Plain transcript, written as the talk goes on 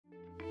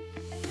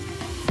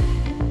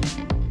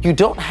You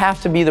don't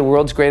have to be the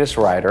world's greatest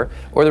writer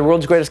or the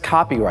world's greatest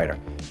copywriter.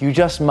 You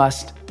just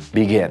must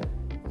begin.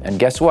 And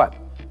guess what?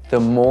 The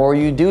more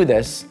you do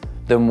this,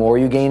 the more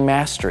you gain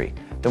mastery.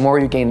 The more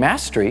you gain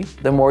mastery,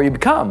 the more you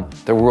become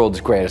the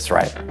world's greatest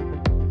writer.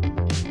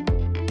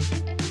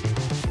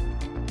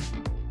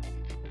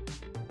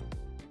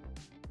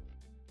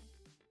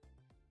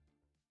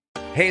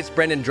 Hey, it's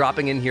Brendan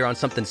dropping in here on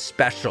something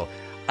special.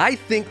 I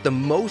think the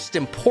most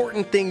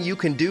important thing you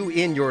can do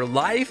in your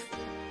life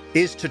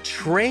is to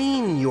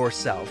train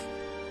yourself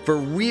for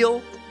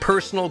real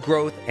personal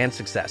growth and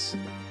success.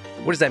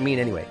 What does that mean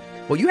anyway?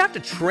 Well, you have to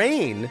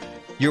train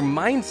your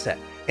mindset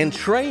and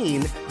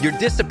train your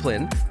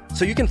discipline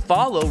so you can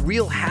follow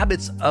real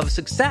habits of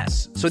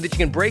success, so that you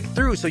can break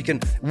through, so you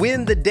can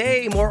win the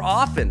day more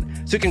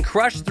often, so you can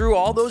crush through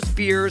all those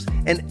fears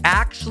and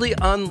actually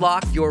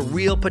unlock your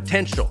real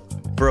potential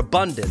for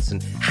abundance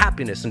and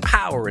happiness and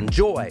power and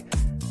joy.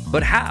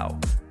 But how?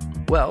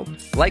 Well,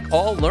 like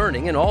all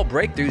learning and all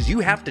breakthroughs, you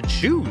have to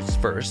choose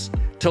first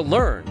to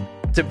learn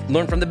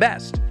from the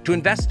best, to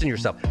invest in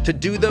yourself, to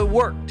do the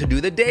work, to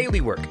do the daily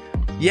work.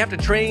 You have to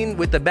train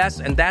with the best,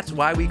 and that's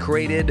why we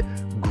created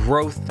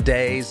Growth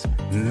Day's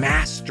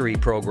Mastery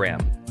Program.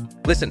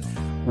 Listen,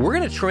 we're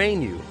going to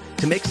train you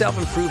to make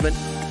self-improvement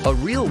a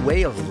real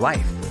way of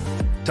life,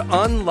 to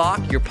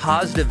unlock your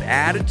positive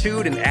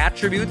attitude and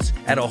attributes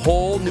at a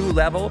whole new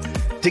level,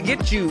 to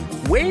get you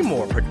way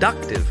more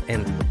productive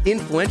and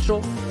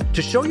influential,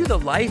 to show you the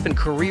life and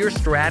career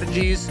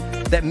strategies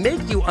that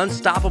make you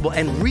unstoppable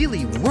and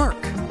really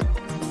work.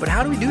 But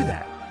how do we do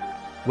that?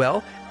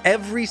 Well,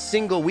 every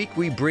single week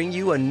we bring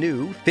you a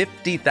new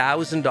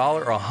 $50,000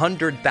 or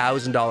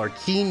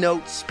 $100,000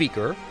 keynote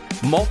speaker,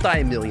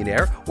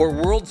 multimillionaire, or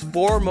world's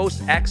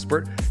foremost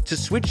expert to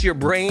switch your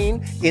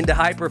brain into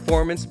high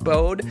performance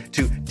mode,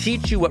 to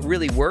teach you what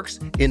really works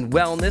in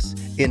wellness,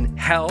 in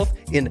health,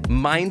 in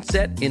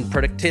mindset, in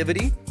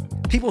productivity.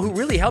 People who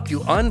really help you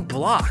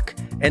unblock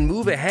and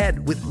move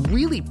ahead with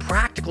really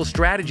practical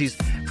strategies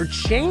for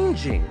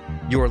changing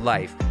your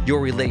life, your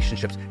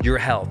relationships, your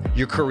health,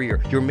 your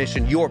career, your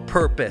mission, your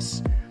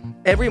purpose.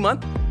 Every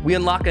month, we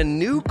unlock a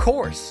new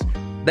course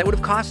that would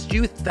have cost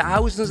you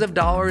thousands of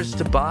dollars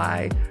to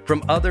buy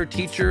from other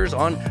teachers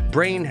on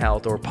brain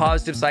health or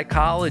positive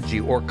psychology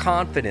or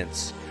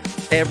confidence.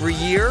 Every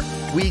year,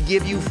 we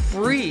give you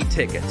free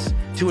tickets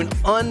to an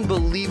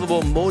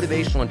unbelievable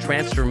motivational and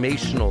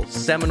transformational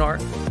seminar.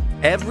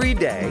 Every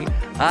day,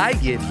 I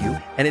give you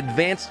an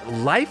advanced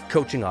life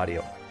coaching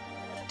audio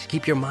to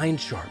keep your mind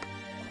sharp,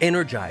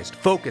 energized,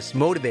 focused,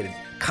 motivated,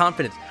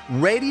 confident,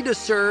 ready to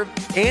serve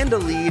and to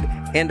lead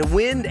and to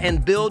win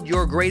and build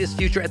your greatest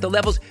future at the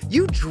levels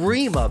you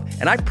dream of.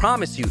 And I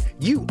promise you,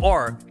 you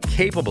are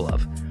capable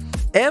of.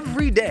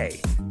 Every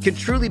day can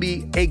truly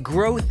be a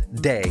growth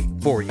day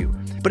for you.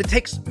 But it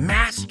takes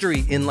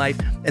mastery in life,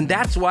 and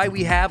that's why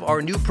we have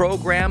our new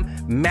program,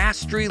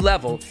 Mastery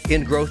Level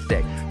in Growth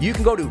Day. You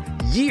can go to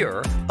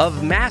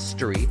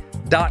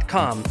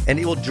yearofmastery.com, and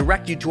it will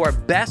direct you to our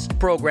best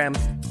program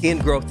in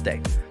Growth Day.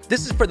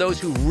 This is for those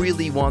who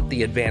really want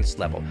the advanced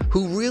level,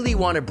 who really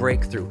want to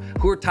break through,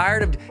 who are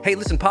tired of, hey,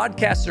 listen,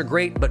 podcasts are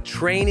great, but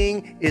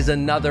training is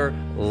another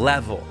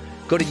level.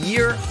 Go to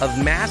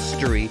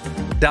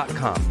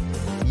yearofmastery.com.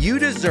 You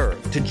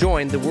deserve to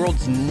join the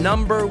world's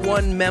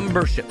 #1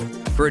 membership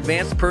for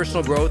advanced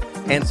personal growth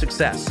and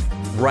success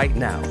right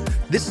now.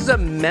 This is a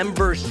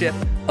membership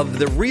of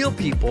the real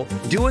people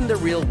doing the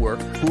real work,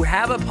 who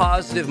have a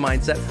positive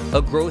mindset,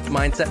 a growth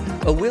mindset,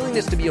 a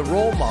willingness to be a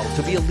role model,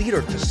 to be a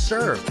leader, to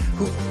serve,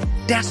 who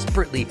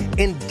desperately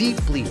and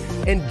deeply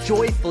and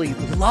joyfully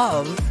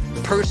love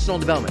personal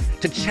development,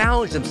 to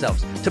challenge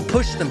themselves, to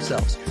push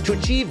themselves, to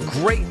achieve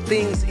great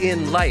things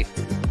in life.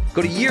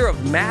 Go to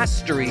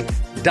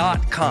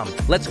yearofmastery.com.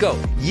 Let's go.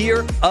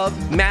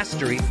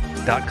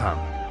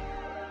 yearofmastery.com.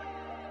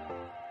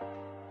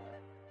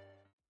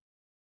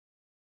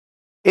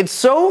 It's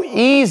so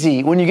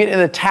easy when you get into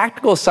the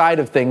tactical side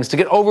of things to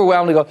get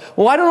overwhelmed and go,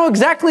 well, I don't know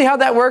exactly how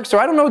that works, or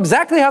I don't know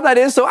exactly how that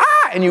is, so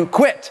and you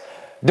quit.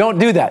 Don't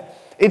do that.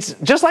 It's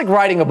just like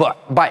riding a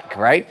bike,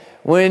 right?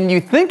 When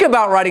you think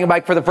about riding a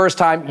bike for the first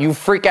time, you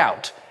freak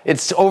out.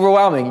 It's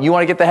overwhelming. You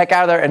want to get the heck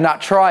out of there and not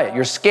try it.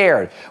 You're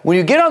scared. When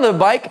you get on the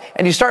bike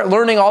and you start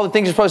learning all the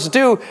things you're supposed to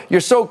do, you're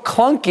so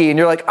clunky and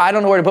you're like, I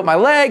don't know where to put my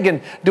leg,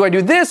 and do I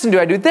do this and do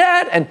I do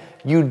that? And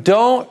you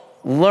don't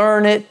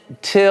learn it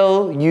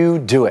till you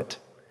do it.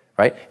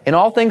 Right? In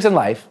all things in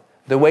life,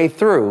 the way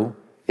through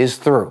is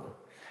through,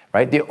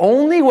 right? The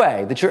only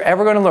way that you're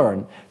ever going to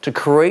learn to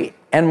create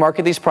and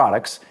market these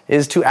products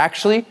is to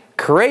actually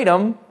create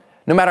them.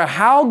 No matter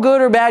how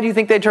good or bad you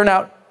think they turn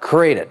out,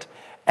 create it.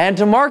 And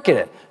to market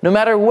it, no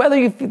matter whether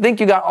you think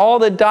you got all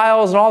the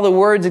dials and all the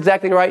words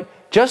exactly right,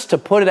 just to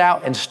put it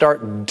out and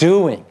start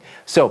doing.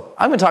 So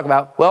I'm going to talk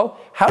about, well,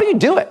 how do you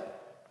do it?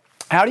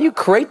 How do you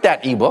create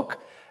that ebook?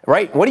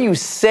 Right? What do you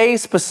say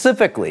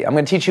specifically? I'm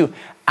going to teach you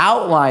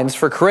outlines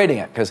for creating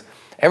it, because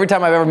every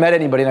time I've ever met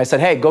anybody and I said,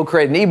 hey, go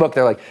create an ebook,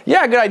 they're like,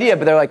 yeah, good idea,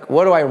 but they're like,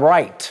 what do I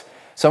write?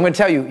 So I'm going to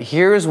tell you,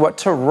 here's what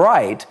to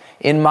write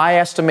in my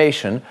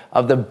estimation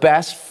of the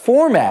best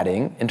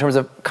formatting in terms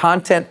of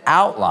content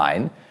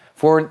outline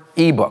for an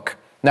ebook.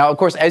 Now, of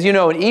course, as you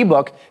know, an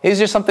ebook is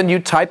just something you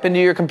type into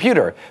your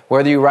computer,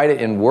 whether you write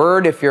it in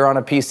Word if you're on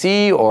a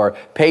PC, or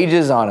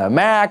Pages on a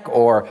Mac,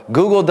 or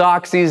Google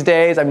Docs these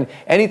days. I mean,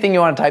 anything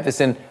you want to type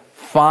this in,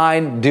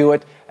 fine, do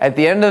it. At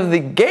the end of the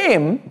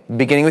game,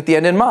 beginning with the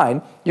end in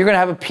mind, you're going to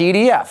have a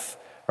PDF,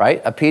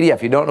 right? A PDF.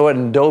 If you don't know what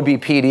an Adobe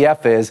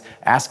PDF is,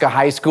 ask a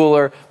high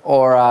schooler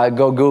or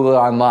go Google it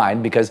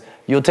online, because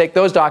you'll take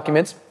those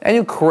documents and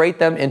you'll create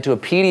them into a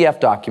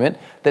PDF document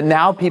that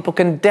now people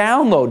can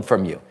download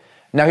from you.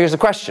 Now, here's the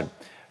question.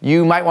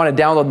 You might want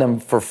to download them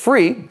for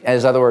free,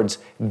 as other words,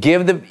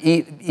 give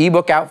the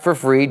ebook out for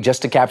free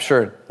just to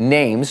capture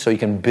names so you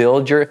can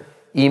build your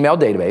email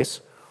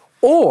database,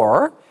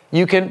 or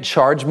you can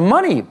charge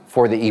money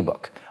for the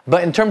ebook.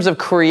 But in terms of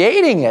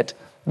creating it,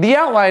 the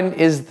outline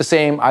is the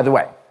same either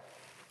way.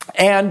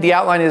 And the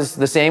outline is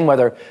the same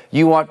whether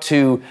you want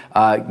to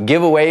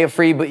give away a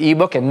free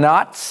ebook and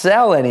not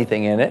sell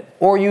anything in it,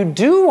 or you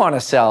do want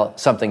to sell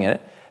something in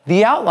it.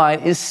 The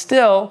outline is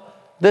still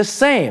the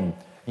same.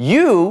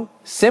 You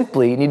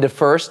simply need to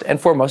first and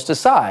foremost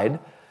decide,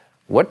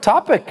 what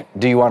topic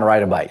do you want to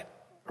write about,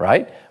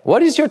 right?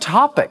 What is your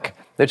topic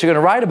that you're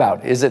going to write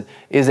about? Is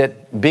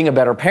it being a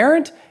better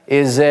parent?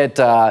 Is it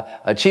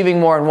achieving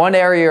more in one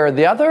area or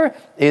the other?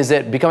 Is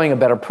it becoming a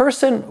better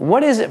person?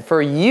 What is it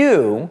for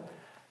you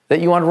that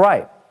you want to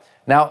write?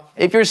 Now,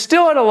 if you're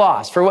still at a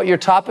loss for what your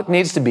topic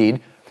needs to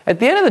be, at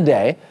the end of the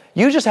day,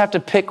 you just have to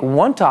pick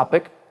one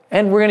topic,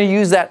 and we're going to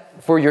use that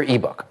for your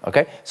ebook,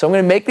 okay? So I'm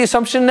going to make the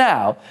assumption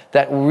now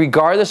that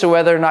regardless of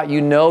whether or not you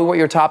know what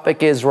your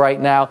topic is right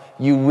now,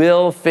 you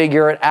will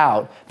figure it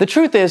out. The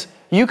truth is,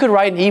 you could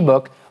write an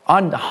ebook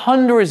on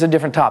hundreds of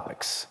different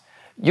topics.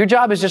 Your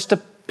job is just to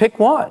pick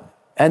one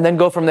and then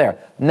go from there.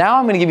 Now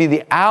I'm going to give you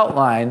the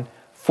outline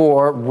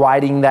for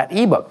writing that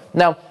ebook.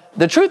 Now,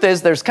 the truth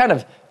is, there's kind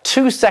of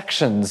two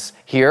sections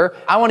here.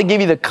 I want to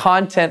give you the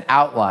content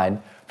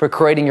outline for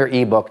creating your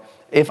ebook.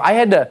 If I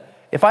had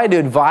to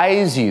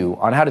advise you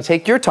on how to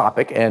take your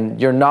topic and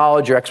your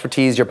knowledge, your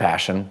expertise, your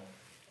passion,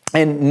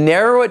 and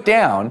narrow it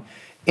down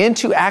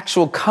into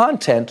actual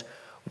content,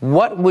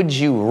 what would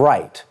you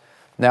write?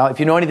 Now, if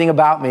you know anything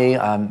about me,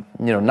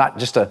 not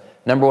just a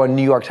 #1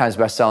 New York Times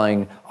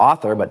bestselling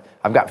author, but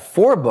I've got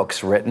 4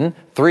 books written.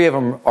 3 of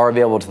them are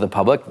available to the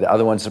public. The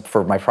other one's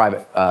for my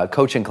private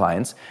coaching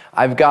clients.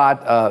 I've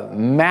got a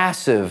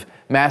massive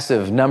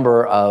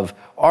number of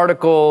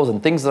articles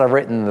and things that I've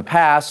written in the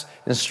past,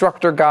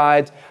 instructor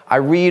guides. I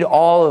read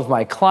all of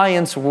my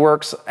clients'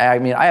 works. I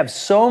mean, I have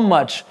so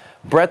much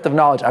breadth of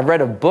knowledge. I've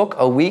read a book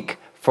a week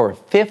for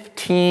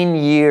 15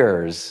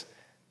 years.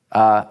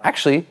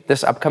 Actually,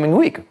 this upcoming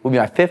week will be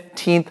my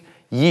 15th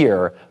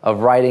year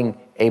of writing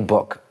a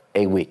book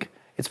a week.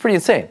 It's pretty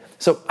insane.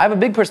 So I have a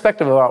big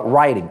perspective about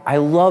writing. I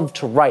love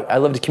to write. I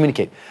love to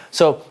communicate.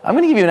 So I'm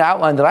going to give you an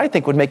outline that I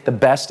think would make the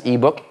best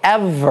ebook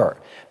ever.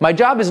 My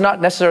job is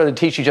not necessarily to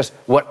teach you just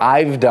what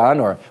I've done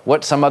or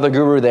what some other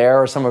guru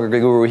there or some other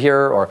guru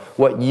here or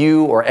what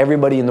you or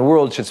everybody in the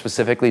world should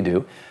specifically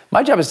do.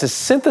 My job is to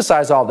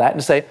synthesize all that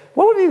and say,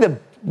 what would be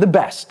the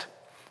best?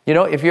 You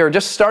know, if you're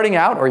just starting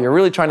out or you're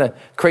really trying to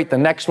create the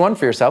next one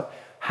for yourself,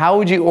 how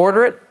would you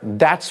order it?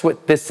 That's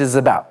what this is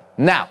about.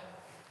 Now,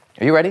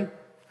 are you ready?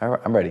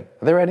 I'm ready.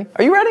 Are they ready?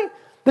 Are you ready?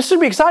 This should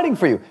be exciting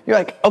for you. You're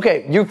like,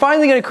 okay, you're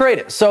finally going to create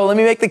it. So let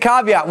me make the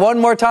caveat one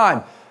more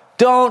time.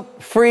 Don't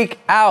freak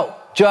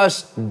out.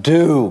 Just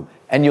do,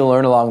 and you'll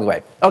learn along the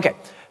way. Okay,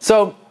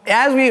 so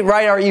as we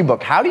write our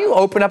ebook, how do you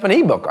open up an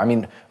ebook? I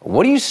mean,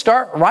 what do you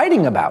start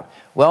writing about?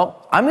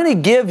 Well, I'm going to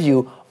give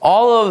you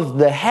all of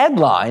the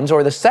headlines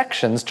or the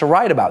sections to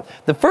write about.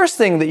 The first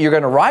thing that you're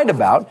going to write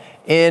about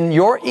in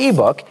your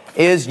ebook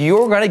is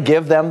you're going to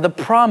give them the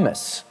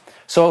promise.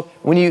 So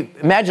when you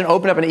imagine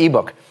open up an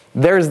ebook,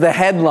 there's the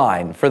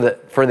headline for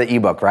the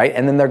ebook, right?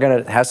 And then they're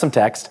going to have some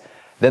text.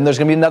 Then there's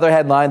going to be another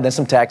headline, then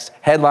some text,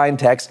 headline,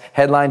 text,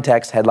 headline,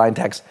 text, headline,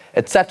 text,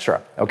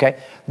 etc. Okay?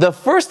 The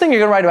first thing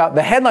you're going to write about,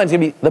 the headline is going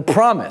to be the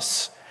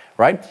promise,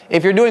 right?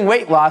 If you're doing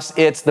weight loss,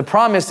 the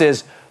promise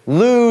is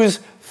lose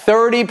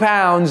 30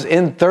 pounds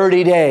in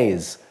 30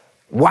 days.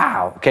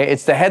 Wow, okay,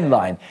 it's the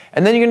headline.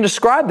 And then you're going to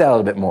describe that a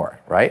little bit more,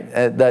 right?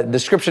 The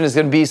description is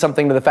going to be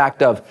something to the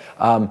fact of,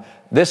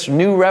 this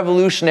new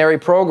revolutionary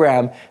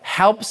program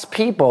helps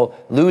people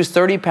lose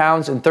 30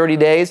 pounds in 30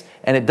 days,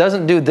 and it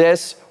doesn't do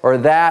this or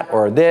that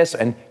or this,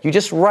 and you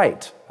just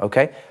write,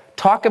 okay?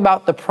 Talk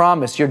about the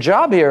promise. Your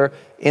job here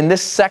in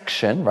this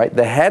section, right,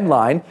 the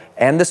headline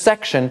and the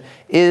section,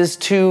 is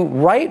to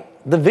write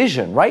the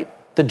vision, write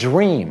the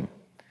dream.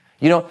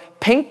 You know,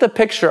 paint the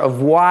picture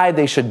of why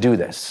they should do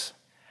this.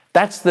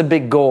 That's the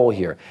big goal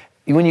here.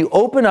 When you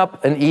open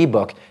up an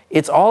ebook,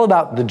 it's all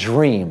about the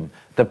dream,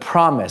 the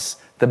promise,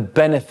 the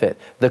benefit,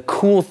 the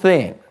cool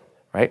thing,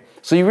 right?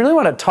 So you really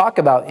want to talk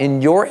about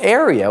in your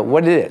area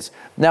what it is.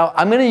 Now,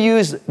 I'm going to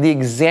use the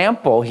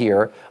example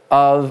here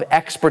of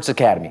Experts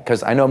Academy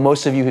because I know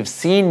most of you have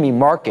seen me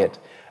market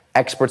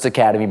Experts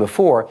Academy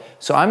before.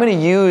 So I'm going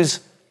to use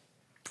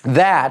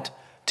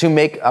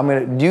I'm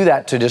going to do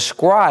that to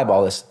describe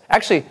all this.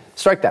 Actually,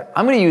 strike that.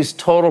 I'm going to use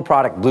Total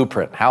Product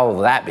Blueprint. How will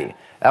that be?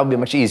 That would be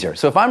much easier.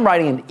 So if I'm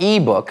writing an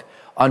ebook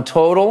on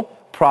Total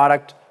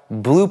Product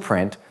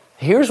Blueprint,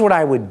 here's what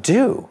I would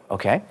do,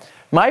 okay?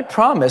 My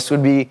promise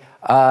would be,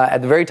 at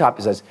the very top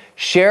it says,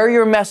 share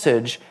your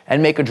message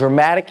and make a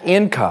dramatic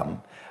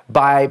income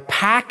by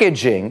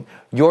packaging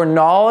your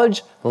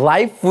knowledge,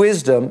 life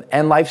wisdom,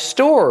 and life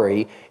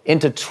story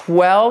into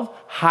 12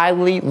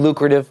 highly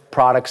lucrative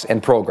products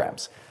and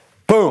programs.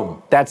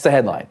 Boom, that's the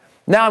headline.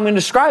 Now I'm going to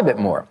describe it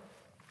more.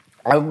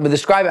 I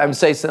would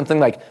say something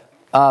like,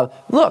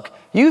 look,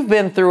 you've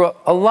been through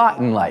a lot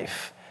in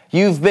life.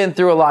 You've been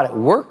through a lot at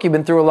work. You've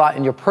been through a lot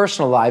in your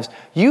personal lives.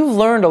 You've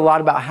learned a lot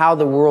about how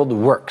the world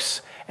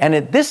works. And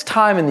at this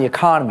time in the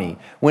economy,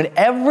 when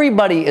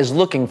everybody is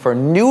looking for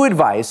new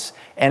advice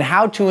and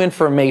how-to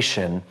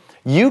information,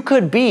 you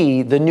could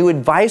be the new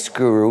advice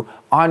guru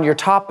on your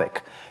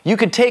topic. You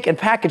could take and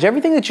package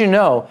everything that you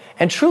know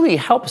and truly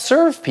help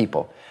serve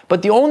people.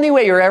 But the only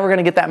way you're ever going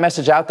to get that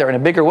message out there in a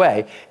bigger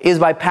way is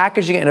by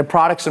packaging it into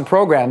products and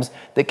programs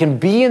that can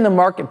be in the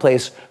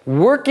marketplace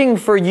working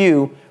for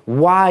you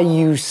while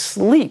you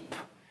sleep.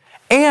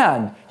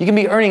 And you can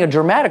be earning a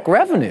dramatic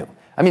revenue.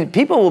 I mean,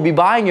 people will be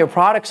buying your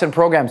products and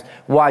programs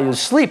while you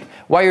sleep.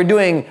 While you're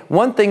doing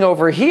one thing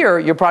over here,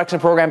 your products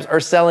and programs are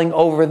selling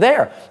over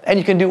there. And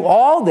you can do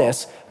all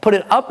this, put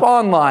it up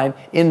online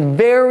in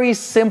very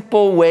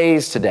simple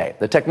ways today.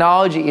 The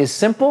technology is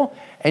simple,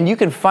 and you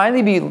can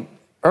finally be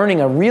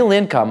earning a real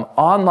income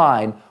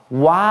online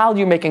while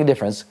you're making a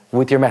difference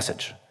with your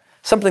message.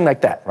 Something like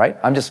that, right?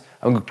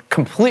 I'm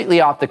completely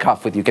off the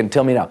cuff with you. You can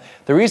tell me now.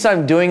 The reason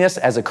I'm doing this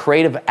as a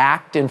creative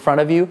act in front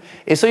of you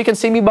is so you can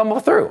see me bumble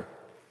through.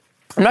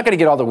 I'm not going to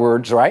get all the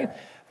words right,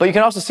 but you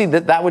can also see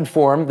that that would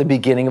form the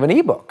beginning of an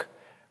ebook,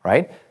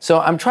 right? So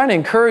I'm trying to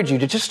encourage you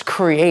to just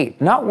create,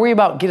 not worry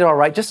about get it all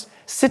right. Just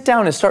sit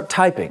down and start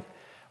typing,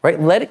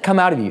 right? Let it come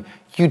out of you.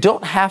 You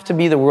don't have to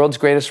be the world's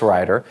greatest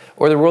writer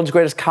or the world's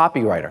greatest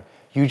copywriter.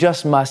 You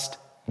just must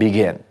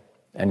begin.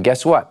 And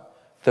guess what?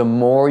 The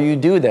more you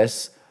do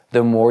this,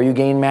 the more you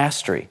gain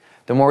mastery.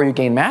 The more you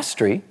gain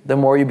mastery, the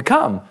more you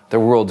become the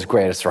world's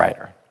greatest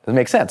writer. Does it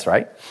make sense,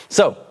 right?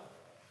 So,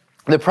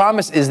 the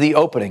promise is the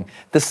opening.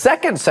 The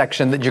second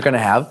section that you're going to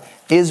have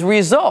is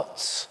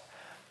results.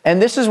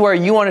 And this is where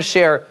you want to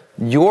share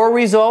your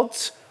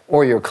results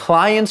or your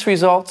client's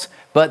results.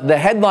 But the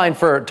headline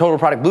for Total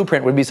Product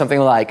Blueprint would be something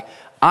like,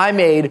 I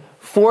made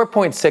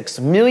 $4.6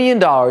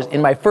 million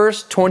in my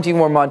first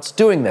 24 months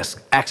doing this,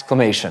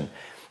 exclamation.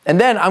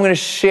 And then I'm going to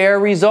share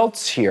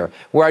results here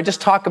where I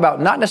just talk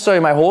about not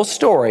necessarily my whole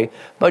story,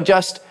 but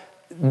just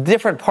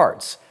different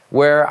parts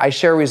where I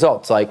share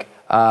results like,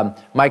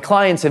 my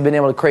clients have been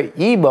able to create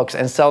ebooks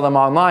and sell them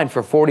online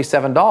for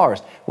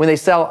 $47. When they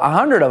sell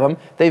 100 of them,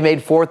 they've made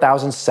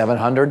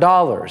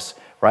 $4,700,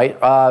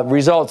 right?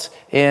 Results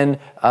in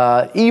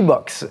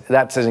ebooks,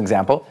 that's an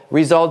example.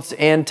 Results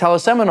in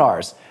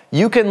teleseminars.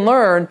 You can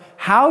learn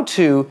how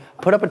to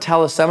put up a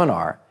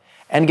teleseminar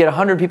and get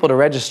 100 people to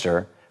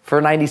register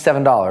for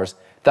 $97,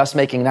 thus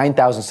making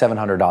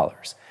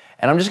 $9,700.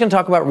 And I'm just going to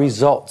talk about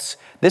results.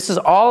 This is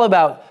all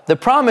about, the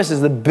promise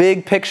is the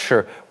big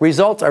picture.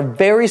 Results are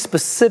very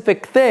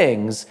specific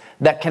things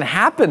that can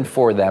happen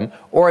for them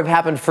or have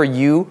happened for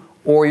you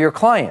or your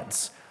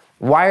clients.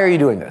 Why are you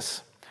doing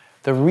this?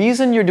 The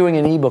reason you're doing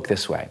an ebook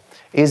this way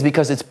is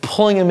because it's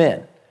pulling them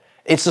in.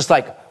 It's just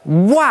like,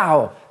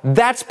 wow,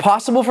 that's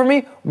possible for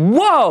me?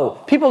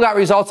 Whoa, people got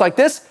results like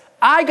this.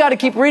 I got to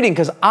keep reading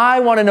because I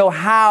want to know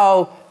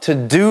how to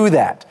do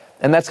that.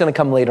 And that's going to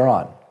come later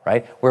on,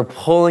 right? We're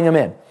pulling them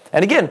in.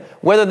 And again,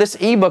 whether this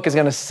ebook is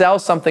going to sell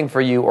something for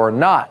you or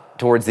not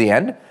towards the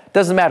end,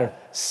 doesn't matter.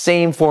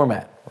 Same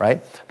format,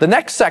 right? The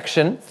next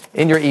section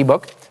in your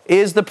ebook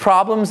is the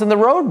problems and the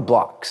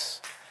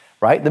roadblocks,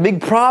 right? The big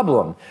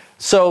problem.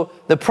 So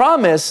the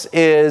promise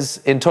is,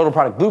 in Total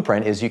Product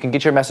Blueprint, is you can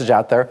get your message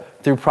out there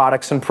through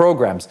products and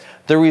programs.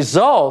 The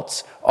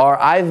results are,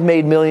 I've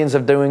made millions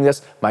of doing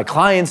this. My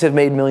clients have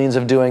made millions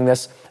of doing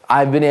this.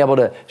 I've been able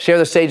to share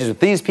the stages with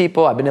these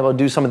people. I've been able to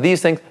do some of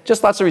these things,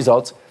 just lots of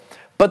results.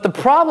 But the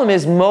problem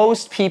is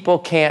most people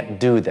can't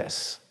do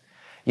this.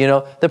 You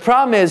know, the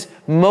problem is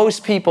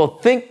most people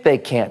think they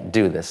can't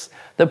do this.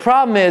 The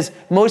problem is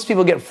most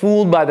people get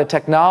fooled by the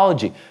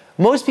technology.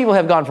 Most people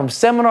have gone from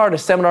seminar to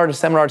seminar to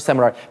seminar to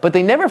seminar, but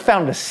they never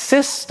found a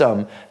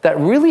system that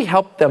really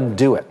helped them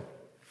do it.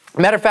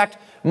 Matter of fact,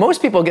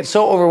 most people get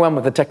so overwhelmed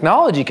with the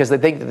technology because they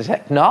think that the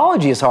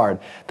technology is hard.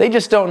 They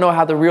just don't know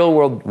how the real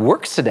world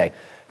works today.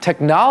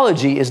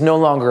 Technology is no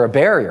longer a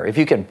barrier. If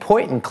you can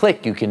point and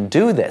click, you can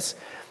do this.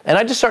 And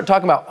I just start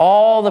talking about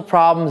all the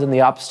problems and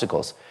the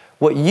obstacles.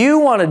 What you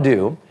want to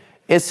do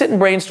is sit and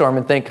brainstorm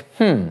and think,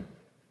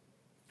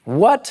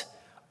 what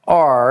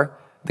are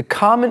the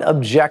common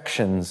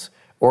objections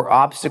or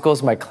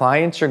obstacles my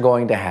clients are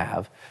going to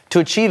have to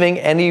achieving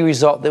any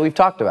result that we've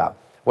talked about?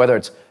 Whether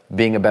it's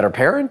being a better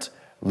parent,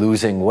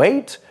 losing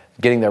weight,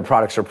 getting their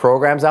products or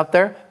programs out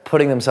there,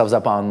 putting themselves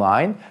up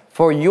online.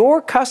 For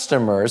your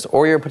customers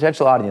or your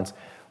potential audience,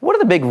 what are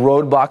the big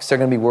roadblocks they're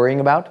going to be worrying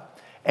about?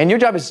 And your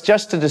job is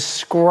just to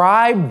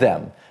describe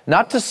them,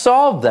 not to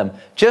solve them,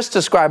 just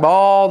describe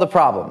all the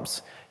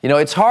problems. You know,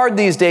 it's hard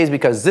these days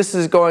because this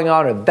is going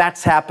on or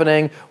that's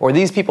happening or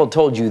these people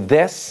told you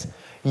this.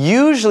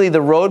 Usually the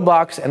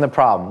roadblocks and the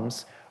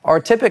problems are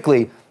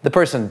typically the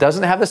person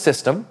doesn't have the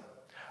system,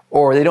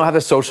 or they don't have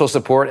the social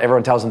support.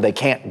 Everyone tells them they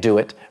can't do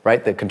it,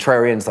 right? The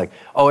contrarian's like,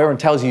 oh, everyone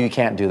tells you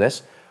can't do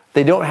this.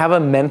 They don't have a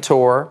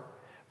mentor,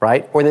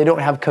 right? Or they don't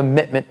have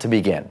commitment to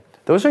begin.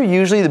 Those are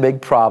usually the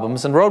big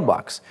problems and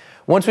roadblocks.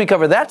 Once we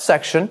cover that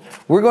section,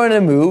 we're going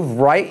to move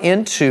right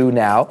into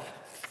now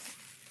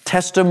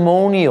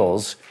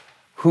testimonials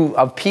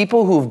of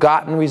people who've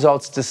gotten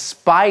results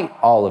despite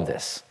all of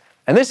this.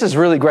 And this is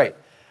really great.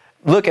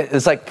 Look at,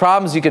 it's like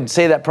problems, you could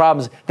say that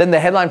problems, then the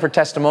headline for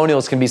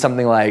testimonials can be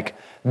something like,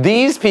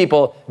 these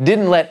people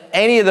didn't let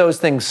any of those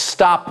things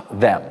stop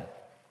them.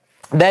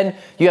 Then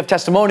you have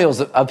testimonials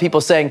of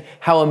people saying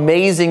how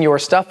amazing your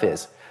stuff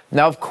is.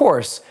 Now, of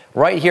course,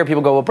 right here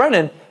people go, well,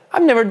 Brendan,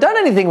 I've never done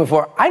anything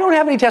before. I don't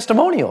have any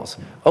testimonials.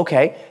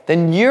 Okay,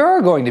 then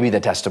you're going to be the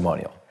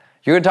testimonial.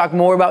 You're going to talk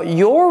more about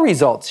your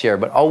results here,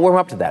 but I'll warm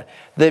up to that.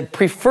 The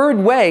preferred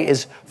way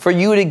is for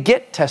you to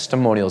get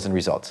testimonials and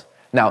results.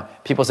 Now,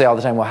 people say all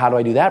the time, well, how do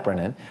I do that,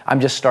 Brendan?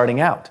 I'm just starting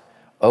out.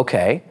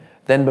 Okay,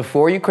 then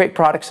before you create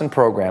products and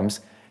programs,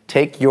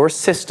 take your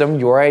system,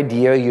 your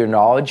idea, your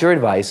knowledge, your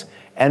advice,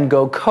 and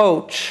go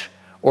coach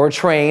or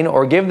train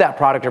or give that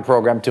product or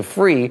program to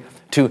free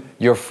to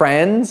your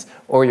friends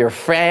or your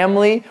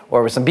family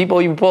or some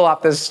people you pull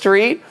off the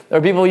street or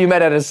people you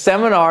met at a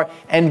seminar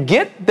and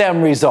get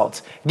them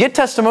results. Get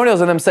testimonials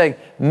of them saying,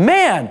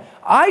 man,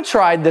 I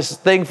tried this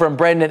thing from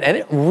Brendan and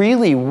it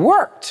really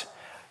worked.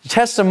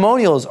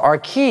 Testimonials are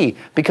key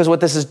because what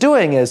this is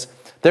doing is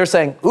they're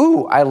saying,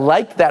 ooh, I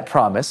like that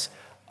promise.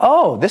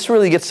 Oh, this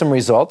really gets some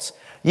results.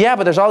 Yeah,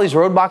 but there's all these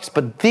roadblocks,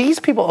 but these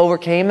people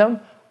overcame them.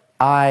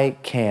 I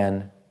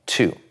can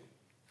too.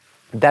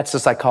 That's the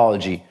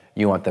psychology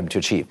you want them to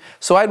achieve.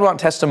 So I'd want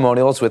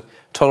testimonials with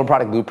Total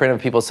Product Blueprint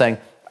of people saying,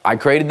 I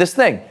created this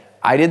thing,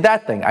 I did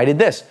that thing, I did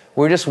this.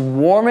 We're just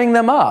warming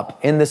them up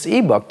in this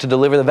ebook to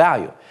deliver the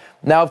value.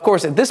 Now, of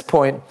course, at this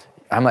point,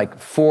 I'm like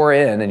 4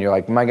 in and you're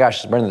like, my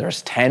gosh, Brendan,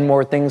 there's 10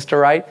 more things to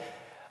write.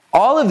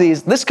 All of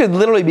these, this could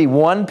literally be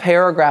 1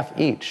 paragraph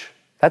each.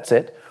 That's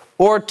it.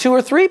 Or 2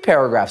 or 3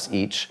 paragraphs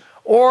each,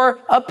 or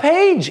a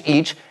page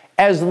each,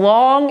 as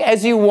long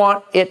as you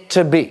want it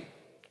to be.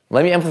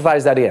 Let me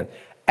emphasize that again.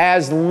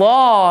 As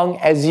long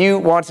as you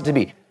want it to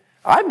be.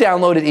 I've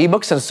downloaded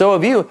ebooks, and so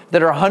have you,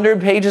 that are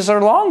 100 pages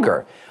or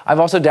longer. I've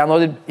also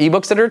downloaded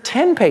ebooks that are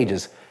 10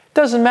 pages.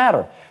 Doesn't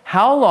matter.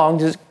 How long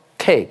does it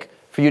take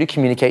for you to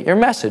communicate your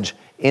message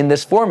in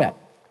this format?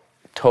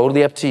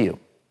 Totally up to you.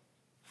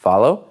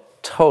 Follow?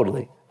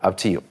 Totally up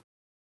to you.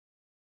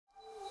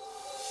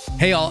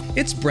 Hey all,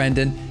 it's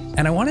Brendan,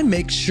 and I want to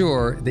make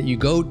sure that you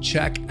go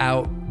check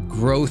out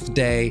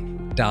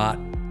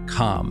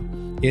growthday.com.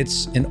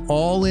 It's an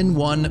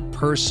all-in-one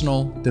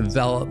personal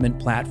development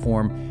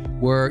platform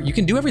where you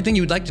can do everything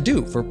you would like to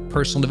do for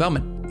personal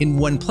development in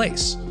one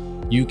place.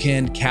 You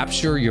can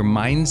capture your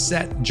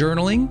mindset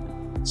journaling,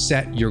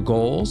 set your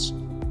goals,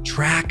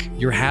 track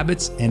your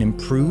habits and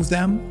improve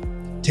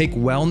them, take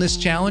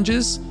wellness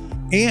challenges,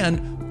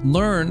 and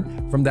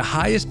learn from the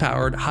highest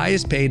powered,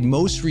 highest paid,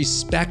 most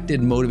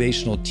respected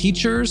motivational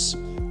teachers,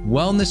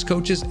 wellness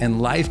coaches,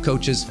 and life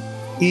coaches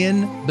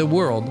in the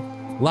world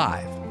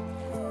live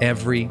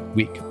every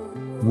week.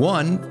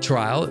 One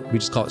trial, we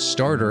just call it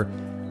Starter,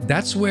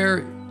 that's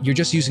where you're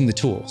just using the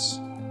tools.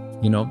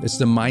 You know, it's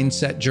the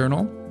mindset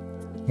journal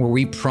where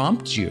we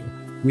prompt you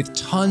with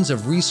tons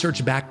of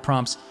research-backed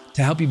prompts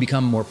to help you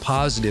become more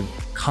positive,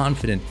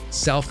 confident,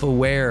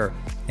 self-aware,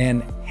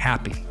 and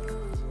happy.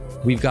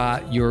 We've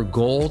got your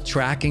goal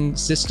tracking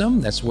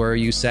system. That's where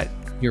you set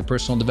your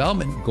personal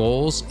development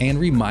goals and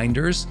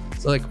reminders,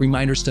 like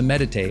reminders to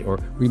meditate or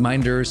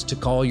reminders to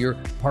call your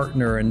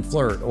partner and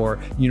flirt, or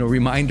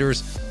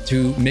reminders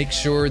to make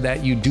sure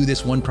that you do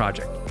this one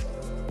project.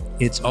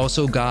 It's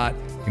also got,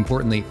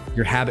 importantly,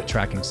 your habit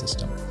tracking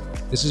system.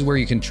 This is where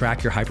you can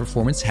track your high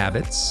performance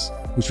habits,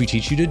 which we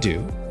teach you to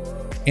do,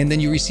 and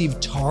then you receive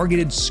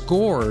targeted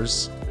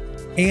scores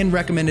and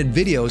recommended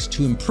videos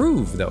to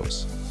improve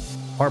those.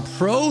 Our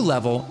pro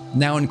level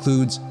now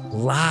includes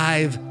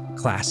live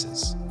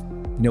classes.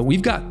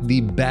 We've got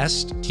the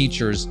best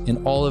teachers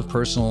in all of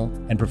personal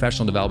and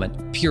professional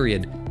development,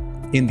 period,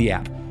 in the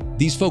app.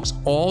 These folks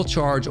all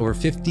charge over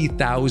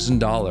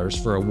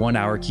 $50,000 for a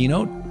 1-hour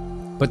keynote,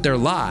 but they're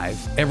live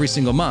every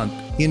single month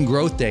in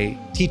Growth Day,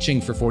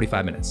 teaching for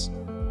 45 minutes.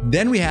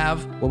 Then we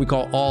have what we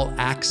call All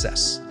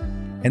Access.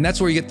 And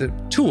that's where you get the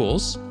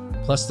tools,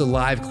 plus the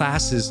live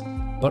classes,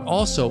 but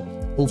also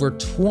over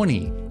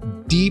 20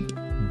 deep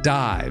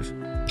dive,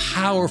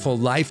 powerful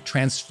life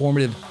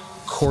transformative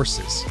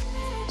courses.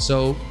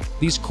 So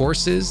these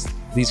courses,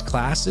 these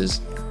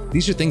classes,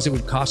 these are things that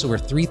would cost over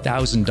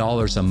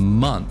 $3,000 a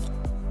month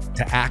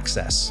to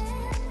access.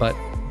 But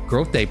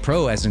Growth Day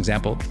Pro, as an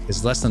example,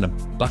 is less than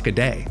 $1 a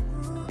day.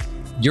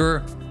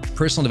 Your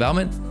personal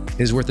development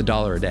is worth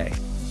 $1 a day.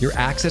 Your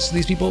access to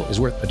these people is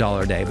worth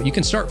 $1 a day, but you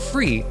can start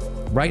free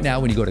right now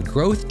when you go to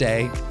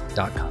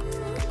growthday.com.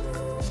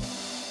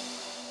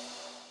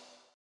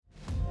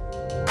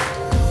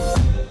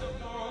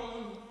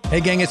 Hey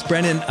gang, it's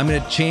Brendan. I'm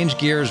gonna change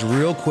gears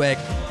real quick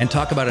and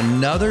talk about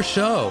another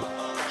show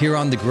here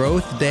on the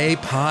Growth Day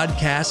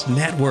Podcast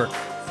Network.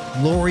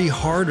 Lori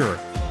Harder.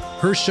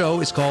 Her show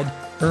is called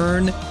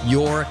Earn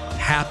Your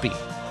Happy.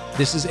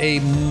 This is a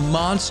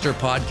monster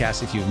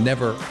podcast if you've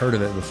never heard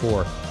of it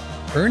before.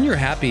 Earn Your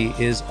Happy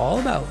is all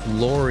about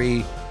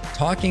Lori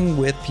talking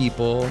with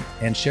people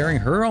and sharing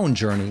her own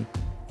journey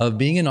of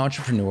being an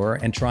entrepreneur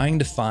and trying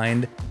to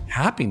find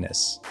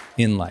happiness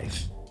in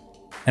life.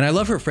 And I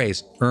love her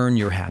phrase, earn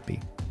your happy.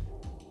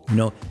 You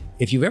know,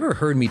 if you've ever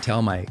heard me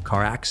tell my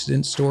car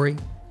accident story,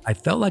 I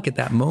felt like at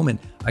that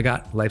moment, I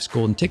got life's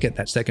golden ticket,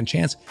 that second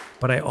chance,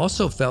 but I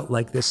also felt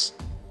like this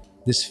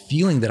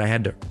feeling that I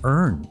had to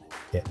earn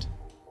it,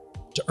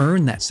 to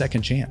earn that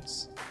second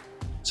chance.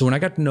 So when I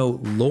got to know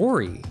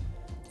Lori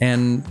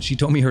and she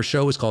told me her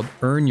show was called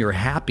Earn Your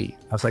Happy,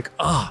 I was like,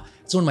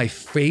 it's one of my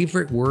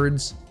favorite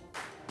words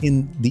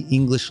in the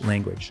English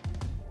language,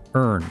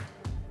 earn.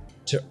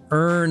 To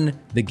earn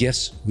the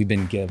gifts we've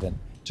been given,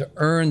 to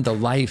earn the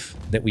life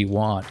that we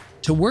want,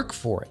 to work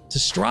for it, to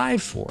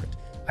strive for it.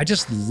 I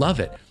just love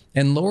it.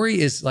 And Lori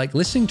is like,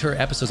 listening to her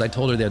episodes, I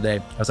told her the other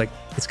day, I was like,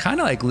 it's kind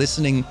of like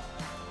listening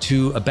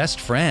to a best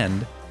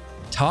friend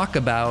talk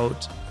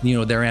about, you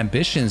know, their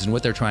ambitions and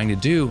what they're trying to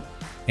do.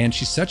 And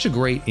she's such a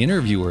great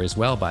interviewer as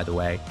well, by the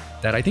way,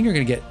 that I think you're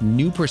gonna get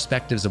new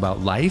perspectives about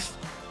life.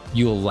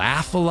 You'll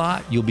laugh a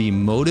lot, you'll be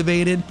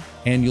motivated,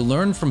 and you'll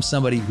learn from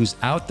somebody who's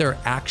out there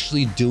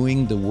actually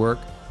doing the work,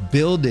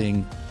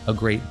 building a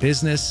great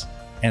business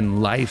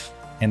and life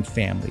and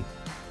family.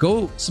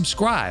 Go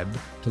subscribe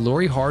to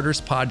Lori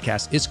Harder's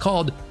podcast. It's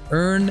called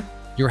Earn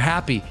Your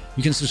Happy.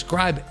 You can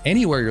subscribe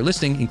anywhere you're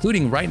listening,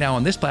 including right now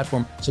on this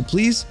platform. So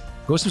please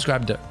go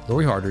subscribe to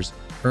Lori Harder's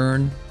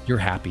Earn Your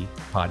Happy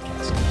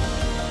podcast.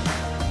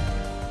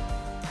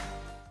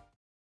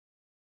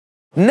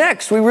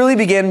 Next, we really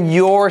begin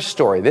your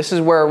story. This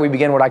is where we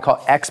begin what I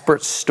call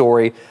expert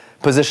story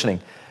positioning.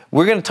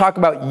 We're going to talk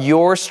about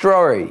your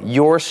story,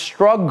 your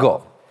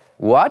struggle.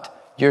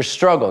 What? Your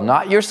struggle,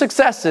 not your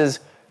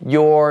successes,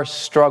 your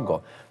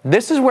struggle.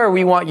 This is where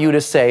we want you to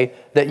say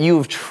that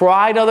you've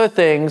tried other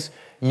things,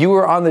 you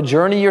were on the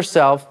journey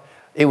yourself,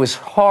 it was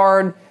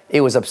hard, it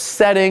was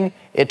upsetting,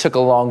 it took a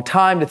long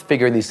time to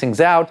figure these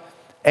things out,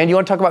 and you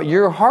want to talk about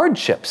your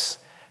hardships.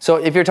 So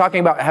if you're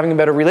talking about having a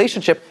better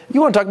relationship,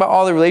 you want to talk about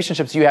all the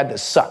relationships you had that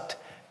sucked.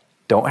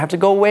 Don't have to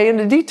go way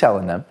into detail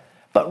in them,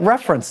 but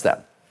reference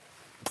them.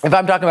 If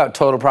I'm talking about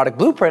Total Product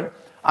Blueprint,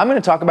 I'm going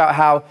to talk about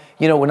how,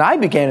 when I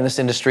began in this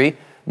industry,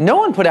 no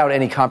one put out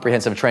any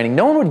comprehensive training.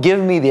 No one would give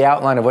me the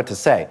outline of what to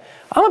say.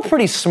 I'm a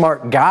pretty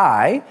smart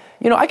guy.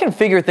 I can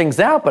figure things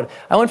out, but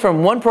I went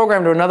from one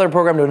program to another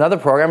program to another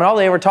program, and all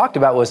they ever talked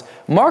about was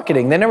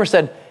marketing. They never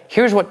said,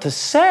 here's what to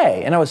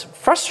say, and I was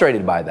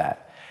frustrated by that.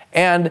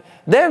 And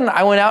then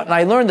I went out and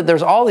I learned that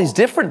there's all these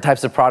different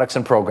types of products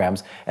and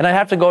programs, and I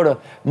have to go to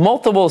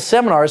multiple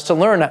seminars to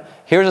learn.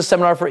 Here's a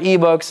seminar for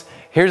eBooks,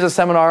 here's a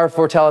seminar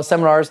for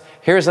teleseminars,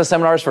 here's a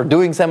seminars for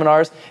doing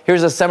seminars,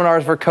 here's a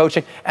seminar for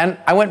coaching, and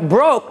I went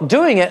broke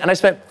doing it, and I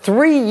spent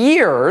 3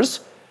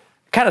 years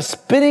kind of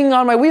spinning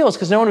on my wheels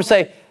because no one would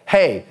say,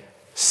 hey,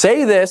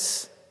 say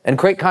this and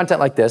create content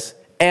like this,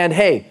 and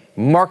hey,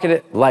 market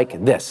it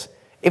like this.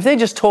 If they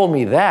just told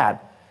me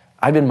that,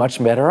 I'd been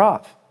much better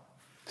off.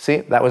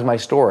 See, that was my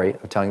story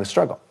of telling the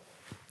struggle.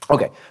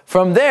 Okay,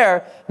 from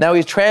there, now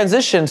we've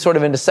transitioned sort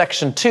of into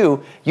section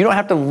 2. You don't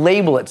have to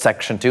label it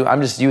section 2. I'm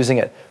just using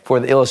it for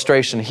the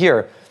illustration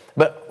here.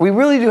 But we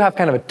really do have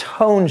kind of a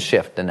tone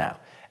shift now.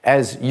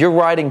 As your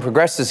writing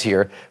progresses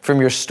here from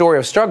your story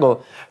of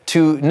struggle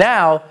to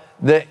now,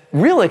 the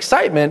real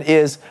excitement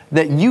is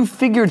that you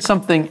figured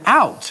something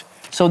out.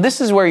 So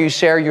this is where you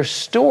share your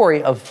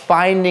story of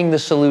finding the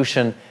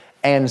solution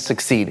and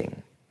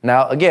succeeding.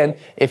 Now, again,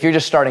 if you're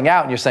just starting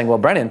out and you're saying, well,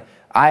 Brennan,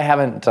 I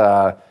haven't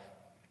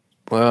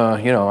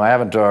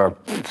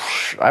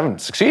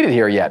succeeded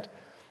here yet,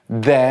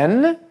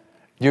 then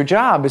your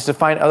job is to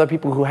find other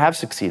people who have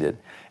succeeded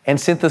and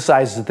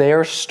synthesize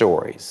their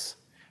stories,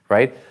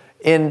 right?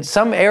 In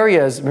some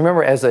areas,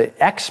 remember, as an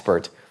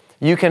expert,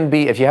 you can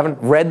be, if you haven't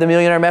read The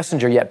Millionaire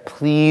Messenger yet,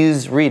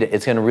 please read it.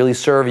 It's going to really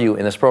serve you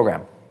in this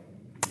program.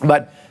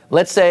 But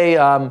let's say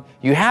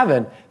you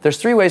haven't, there's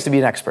 3 ways to be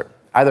an expert.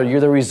 Either you're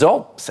the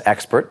results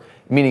expert,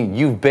 meaning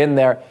you've been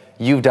there,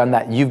 you've done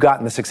that, you've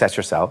gotten the success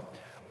yourself,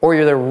 or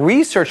you're the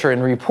researcher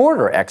and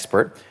reporter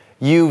expert,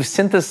 you've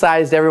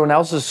synthesized everyone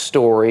else's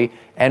story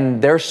and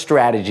their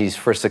strategies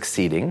for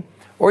succeeding,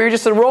 or you're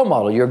just a role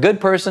model, you're a good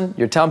person,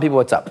 you're telling people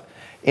what's up.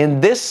 In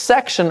this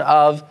section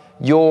of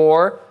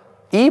your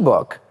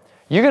ebook,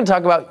 you're going to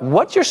talk about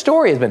what your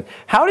story has been.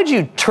 How did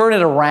you turn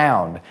it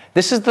around?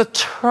 This is the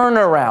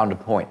turnaround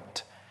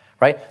point,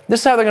 right?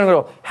 This is how they're going to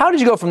go, how did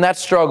you go from that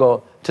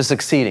struggle to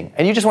succeeding,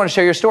 and you just want to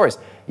share your stories.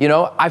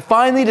 I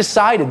finally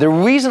decided, the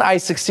reason I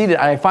succeeded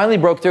and I finally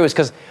broke through is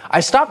because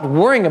I stopped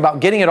worrying about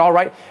getting it all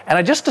right, and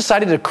I just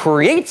decided to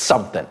create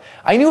something.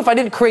 I knew if I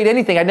didn't create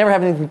anything, I'd never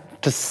have anything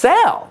to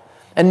sell.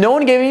 And no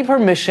one gave me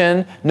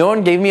permission, no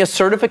one gave me a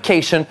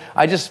certification.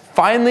 I just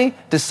finally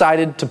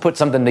decided to put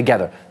something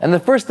together. And the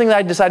first thing that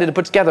I decided to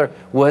put together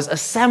was a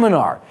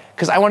seminar,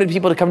 because I wanted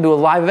people to come to a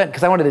live event,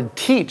 because I wanted to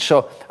teach.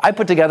 So I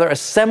put together a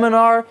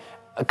seminar,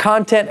 a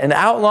content, an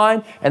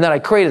outline, and then I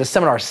created a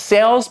seminar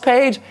sales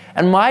page.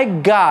 And my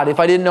God, if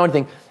I didn't know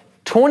anything,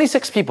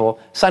 26 people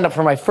signed up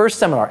for my first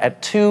seminar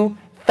at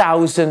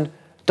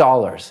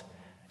 $2,000.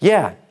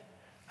 Yeah,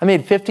 I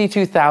made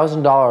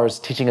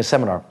 $52,000 teaching a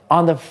seminar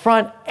on the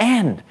front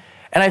end.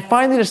 And I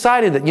finally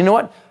decided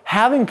that,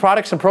 having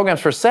products and programs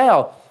for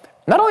sale,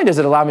 not only does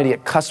it allow me to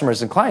get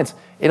customers and clients,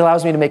 it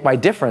allows me to make my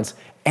difference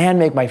and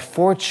make my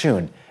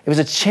fortune. It was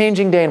a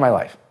changing day in my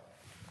life.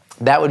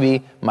 That would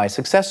be my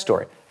success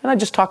story. And I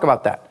just talk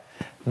about that.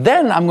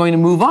 Then I'm going to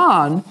move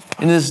on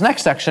into this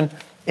next section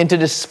into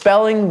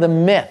dispelling the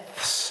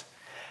myths.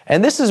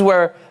 And this is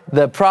where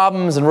the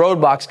problems and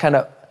roadblocks kind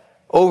of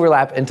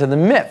overlap into the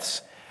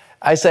myths.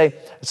 I say,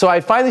 so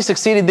I finally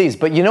succeeded these,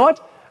 but you know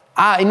what?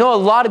 I know a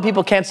lot of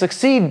people can't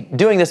succeed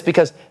doing this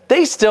because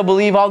they still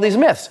believe all these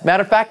myths.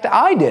 Matter of fact,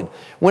 I did.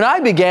 When I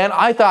began,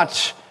 I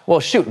thought, well,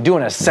 shoot,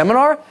 doing a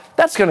seminar?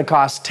 That's going to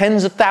cost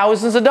tens of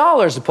thousands of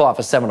dollars to pull off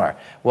a seminar.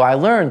 Well, I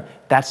learned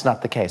that's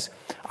not the case.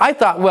 I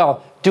thought,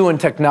 well, doing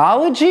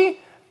technology?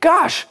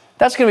 Gosh,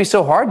 that's going to be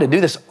so hard to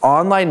do this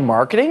online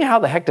marketing. How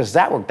the heck does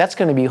that work? That's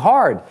going to be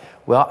hard.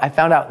 Well, I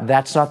found out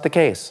that's not the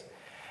case.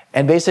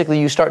 And basically,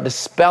 you start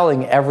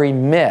dispelling every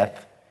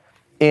myth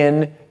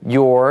in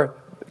your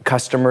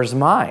customer's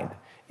mind,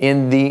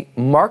 in the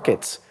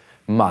market's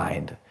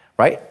mind,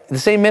 right? The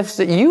same myths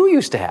that you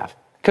used to have.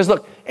 Because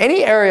look,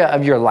 any area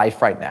of your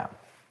life right now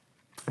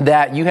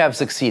that you have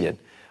succeeded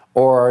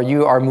or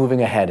you are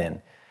moving ahead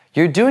in,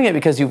 you're doing it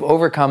because you've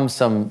overcome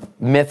some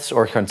myths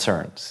or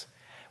concerns.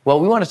 Well,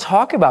 we want to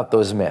talk about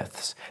those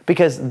myths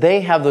because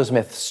they have those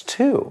myths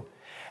too.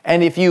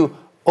 And if you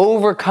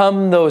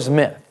overcome those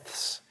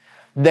myths,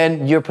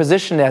 then you're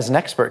positioned as an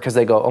expert because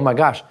they go, oh my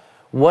gosh,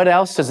 what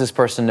else does this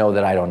person know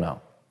that I don't know?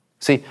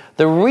 See,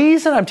 the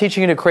reason I'm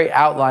teaching you to create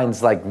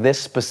outlines like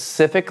this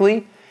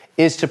specifically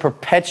is to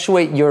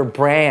perpetuate your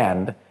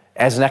brand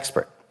as an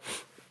expert.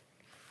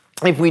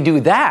 If we do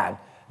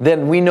that,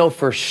 then we know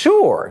for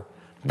sure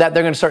that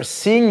they're going to start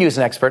seeing you as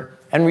an expert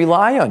and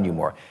rely on you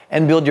more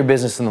and build your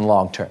business in the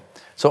long term.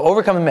 So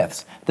overcome the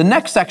myths. The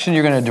next section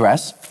you're going to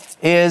address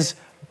is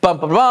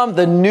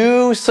the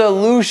new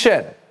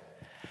solution.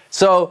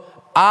 So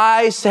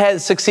I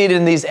had succeeded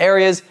in these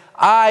areas.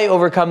 I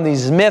overcome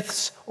these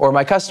myths, or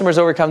my customers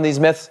overcome these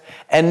myths.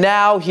 And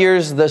now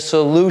here's the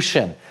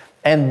solution.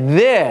 And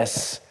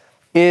this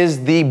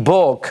is the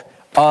bulk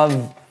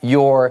of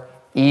your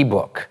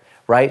ebook,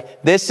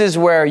 right? This is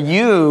where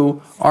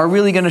you are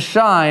really going to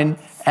shine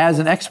as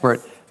an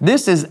expert.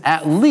 This is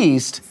at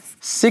least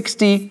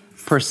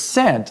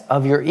 60%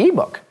 of your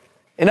ebook.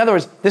 In other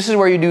words, this is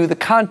where you do the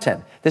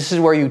content. This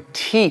is where you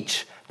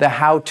teach the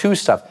how-to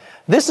stuff.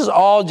 This is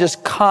all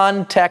just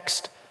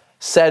context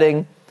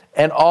setting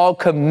and all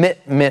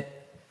commitment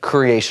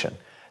creation.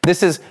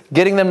 This is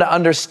getting them to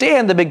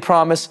understand the big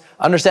promise,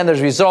 understand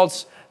there's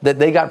results, that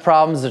they got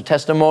problems, there's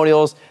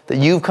testimonials, that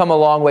you've come a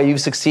long way,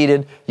 you've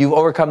succeeded, you've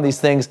overcome these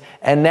things,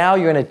 and now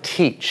you're going to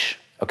teach,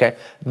 okay?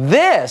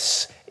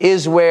 This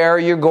is where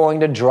you're going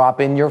to drop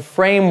in your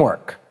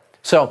framework.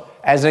 So,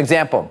 as an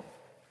example,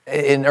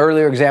 in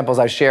earlier examples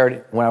I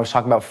shared when I was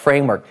talking about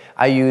framework,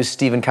 I used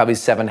Stephen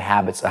Covey's 7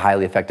 Habits of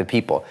Highly Effective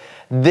People.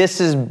 This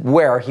is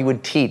where he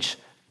would teach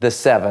the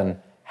 7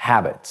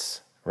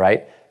 habits,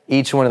 right?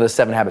 Each one of the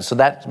 7 habits. So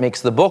that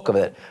makes the bulk of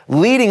it.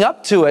 Leading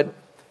up to it,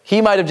 he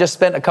might have just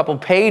spent a couple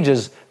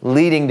pages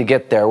leading to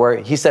get there, where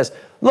he says,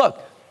 look,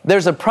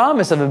 there's a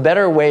promise of a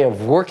better way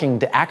of working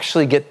to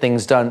actually get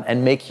things done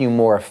and make you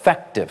more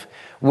effective,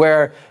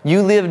 where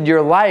you lived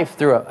your life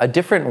through a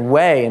different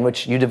way in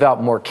which you develop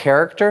more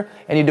character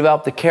and you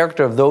develop the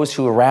character of those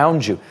who are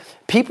around you.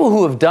 People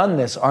who have done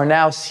this are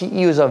now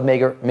CEOs of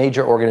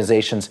major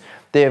organizations.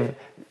 They've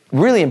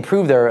really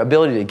improved their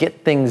ability to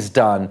get things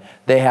done.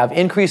 They have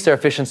increased their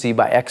efficiency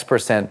by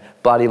X%,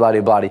 blah, blah,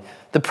 blah, blah.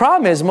 The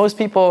problem is most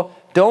people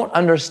don't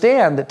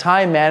understand that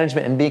time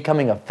management and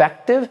becoming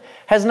effective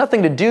has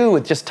nothing to do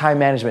with just time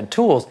management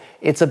tools.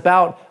 It's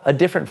about a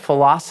different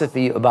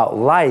philosophy about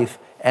life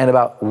and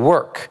about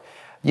work.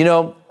 You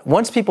know,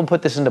 once people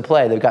put this into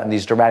play, they've gotten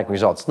these dramatic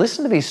results.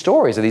 Listen to these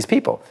stories of these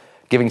people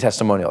giving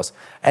testimonials.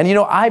 And you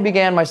know, I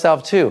began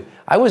myself too.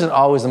 I wasn't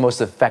always the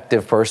most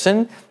effective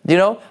person. You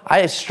know,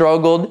 I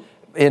struggled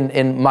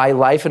in my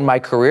life and my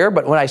career,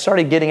 but when I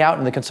started getting out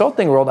in the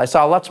consulting world, I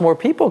saw lots more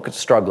people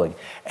struggling.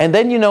 And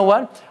then you know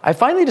what? I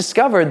finally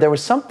discovered there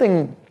was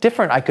something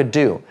different I could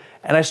do.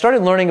 And I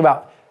started learning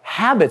about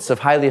habits of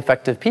highly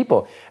effective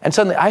people. And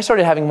suddenly I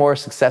started having more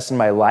success in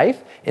my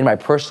life, in my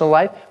personal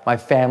life, my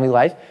family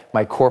life,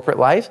 my corporate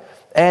life.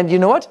 And you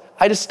know what?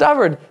 I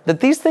discovered that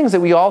these things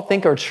that we all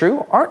think are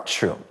true aren't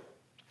true.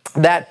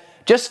 that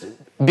just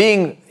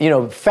being,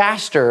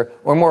 faster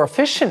or more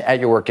efficient at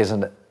your work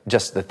isn't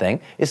just the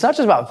thing. It's not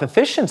just about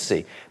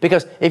efficiency,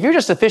 because if you're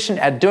just efficient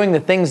at doing the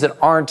things that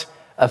aren't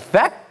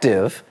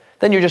effective,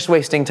 then you're just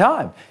wasting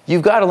time.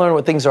 You've got to learn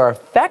what things are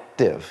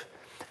effective.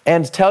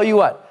 And tell you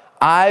what,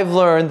 I've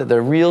learned that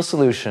the real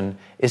solution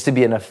is to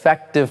be an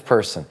effective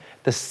person.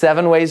 The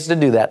 7 ways to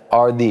do that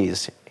are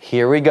these.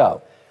 Here we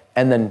go.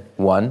 And then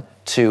 1,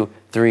 2,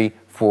 3,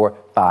 4,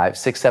 5,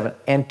 6, 7,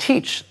 and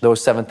teach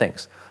those 7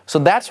 things. So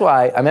that's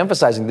why I'm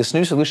emphasizing this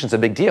new solution is a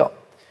big deal.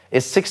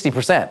 It's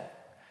 60%.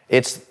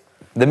 It's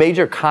the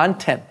major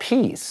content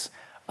piece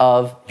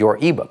of your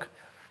ebook.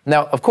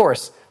 Now, of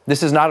course,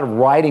 this is not a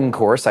writing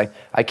course.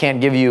 I can't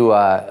give you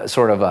a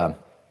 5-hour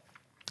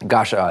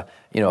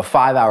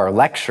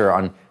lecture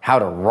on how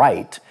to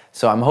write.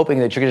 So I'm hoping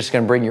that you're just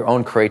going to bring your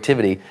own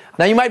creativity.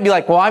 Now, you might be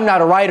like, well, I'm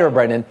not a writer,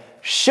 Brendan.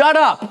 Shut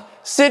up.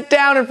 Sit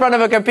down in front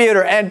of a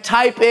computer and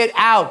type it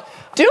out.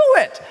 Do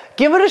it.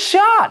 Give it a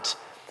shot.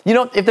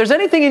 If there's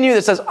anything in you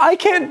that says, I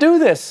can't do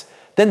this,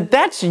 then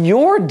that's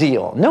your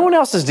deal, no one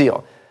else's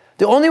deal.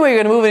 The only way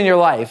you're going to move in your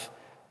life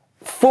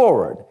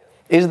forward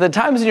is the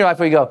times in your life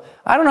where you go,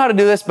 I don't know how to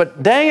do this,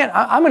 but dang it,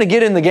 I'm going to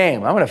get in the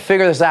game. I'm going to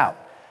figure this out.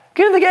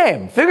 Get in the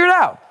game. Figure it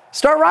out.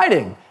 Start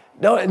writing.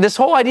 No, this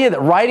whole idea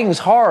that writing is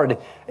hard,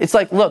 it's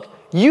like, look,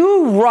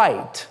 you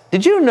write.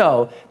 Did you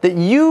know that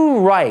you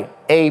write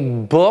a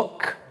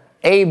book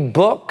a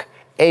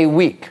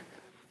week?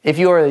 If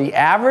you are the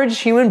average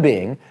human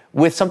being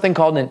with something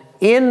called an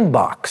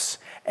inbox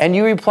and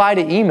you reply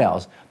to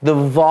emails, the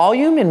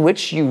volume in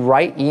which you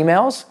write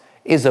emails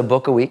is a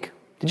book a week.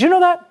 Did you know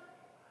that?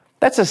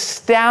 That's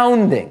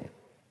astounding.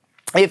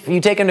 If you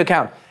take into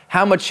account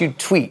how much you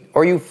tweet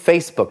or you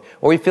Facebook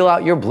or you fill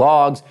out your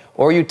blogs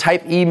or you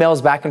type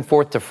emails back and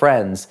forth to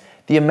friends,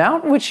 the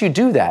amount in which you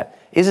do that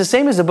is the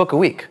same as a book a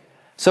week.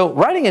 So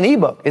writing an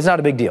ebook is not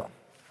a big deal.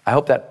 I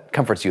hope that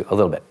comforts you a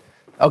little bit.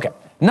 Okay,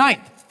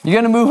 9th,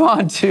 you're going to move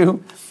on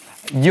to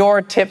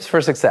your tips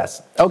for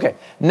success. Okay,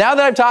 now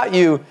that I've taught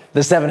you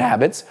the 7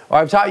 habits, or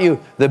I've taught you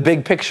the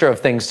big picture of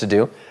things to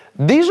do,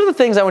 these are the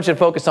things I want you to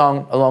focus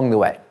on along the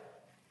way,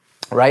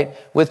 right?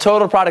 With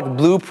Total Product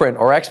Blueprint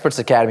or Experts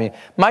Academy,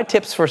 my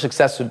tips for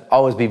success would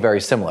always be very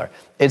similar.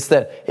 It's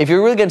that if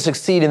you're really going to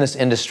succeed in this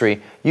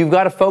industry, you've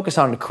got to focus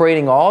on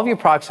creating all of your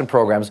products and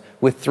programs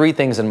with 3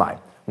 things in mind.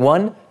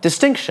 1,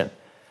 distinction.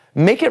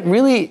 Make it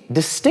really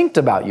distinct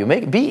about you.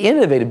 Be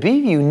innovative, be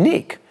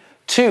unique.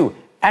 2,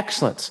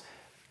 excellence.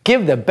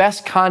 Give the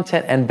best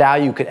content and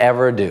value you could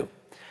ever do.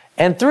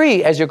 And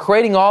 3, as you're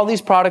creating all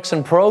these products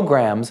and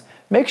programs,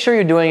 make sure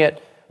you're doing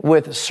it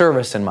with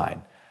service in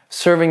mind,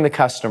 serving the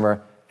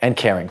customer and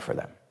caring for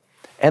them.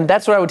 And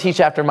that's what I would teach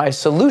after my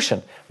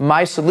solution.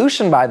 My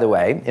solution, by the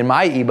way, in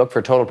my ebook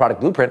for Total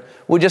Product Blueprint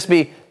would just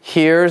be,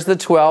 here's the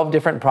 12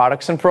 different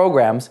products and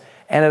programs,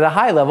 and at a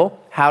high level,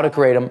 how to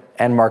create them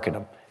and market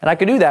them. And I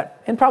could do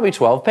that in probably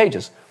 12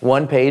 pages,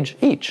 1 page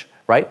each,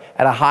 right?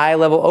 At a high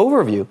level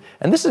overview.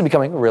 And this is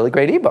becoming a really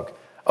great ebook.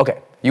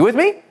 Okay, you with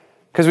me?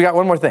 Because we got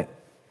one more thing.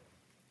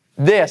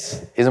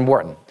 This is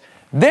important.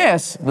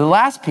 This, the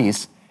last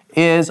piece,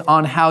 is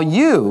on how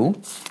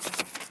you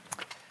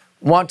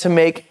want to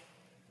make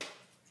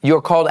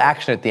your call to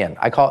action at the end.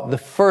 I call it the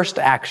first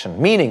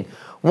action, meaning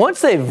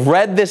once they've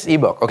read this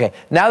ebook, okay,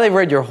 now they've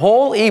read your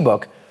whole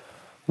ebook,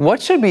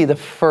 what should be the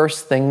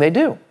first thing they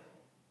do?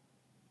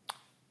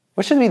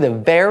 What should be the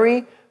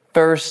very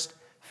first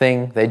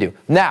thing they do?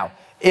 Now,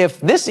 if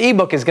this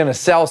ebook is going to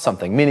sell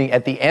something, meaning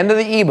at the end of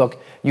the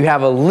ebook, you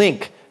have a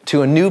link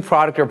to a new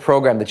product or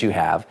program that you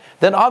have,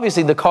 then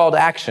obviously the call to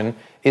action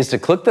is to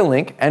click the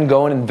link and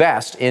go and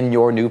invest in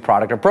your new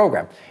product or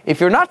program. If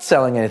you're not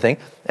selling anything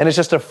and it's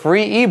just a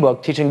free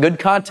ebook teaching good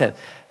content,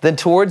 then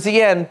towards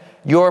the end,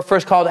 your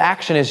first call to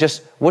action is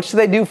just, what should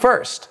they do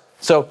first?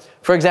 So,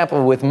 for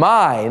example, with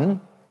mine,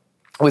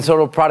 with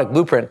Total Product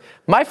Blueprint,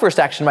 my first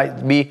action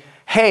might be,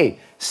 hey,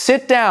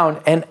 sit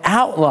down and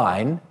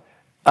outline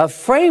a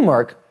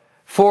framework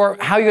for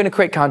how you're going to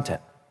create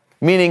content.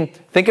 Meaning,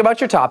 think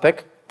about your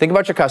topic, think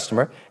about your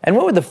customer, and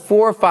what would the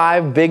 4 or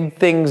 5 big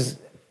things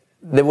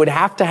that would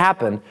have to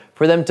happen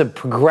for them to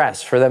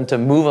progress, for them to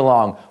move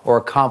along or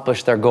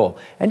accomplish their goal.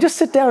 And just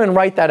sit down and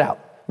write that out.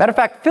 Matter of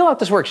fact, fill out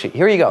this worksheet.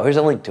 Here you go. Here's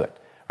a link to it.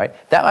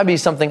 Right? That might be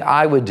something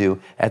I would do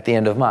at the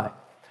end of mine.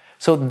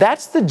 So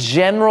that's the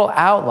general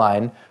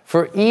outline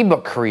for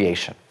ebook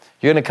creation.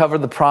 You're going to cover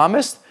the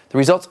promise, the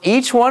results.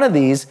 Each one of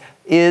these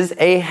is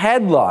a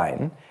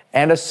headline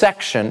and a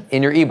section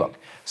in your ebook.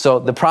 So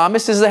the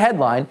promise is the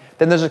headline,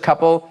 then there's a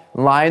couple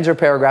lines or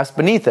paragraphs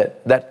beneath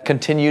it that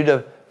continue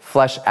to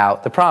flesh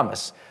out the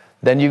promise.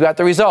 Then you got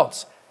the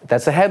results.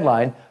 That's a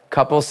headline,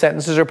 couple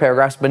sentences or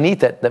paragraphs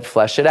beneath it that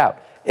flesh it out,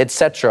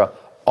 etc.,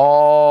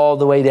 all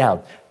the way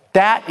down.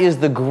 That is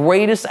the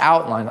greatest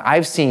outline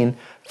I've seen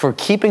for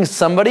keeping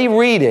somebody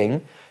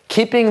reading,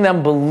 keeping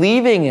them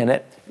believing in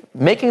it,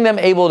 making them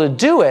able to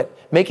do it,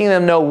 making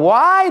them know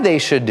why they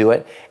should do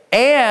it,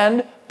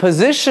 and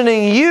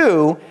positioning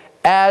you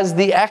as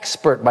the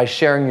expert by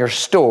sharing your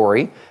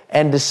story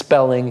and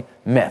dispelling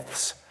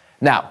myths.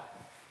 Now,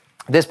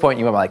 At this point,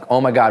 you might be like, oh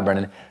my God,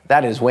 Brendan,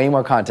 that is way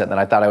more content than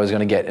I thought I was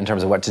gonna get in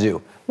terms of what to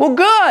do. Well,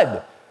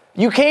 good.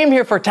 You came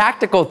here for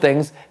tactical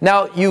things.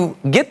 Now you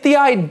get the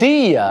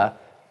idea,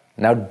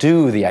 now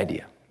do the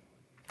idea.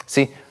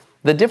 See,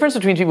 the difference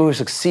between people who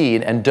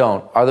succeed and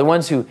don't are the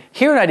ones who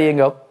hear an idea and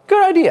go,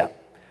 good idea.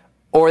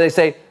 Or they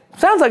say,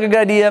 sounds like a good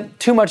idea,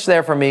 too much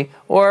there for me,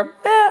 or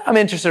I'm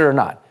interested or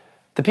not.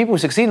 The people who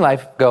succeed in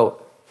life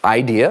go,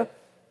 idea,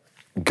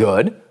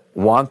 good,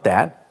 want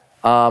that,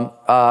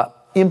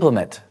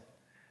 implement,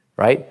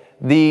 right?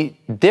 The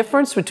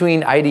difference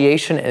between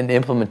ideation and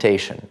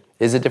implementation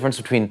is the difference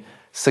between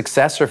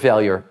success or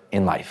failure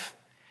in life.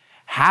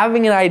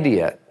 Having an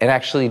idea and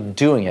actually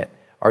doing it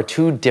are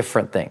two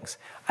different things.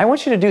 I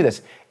want you to do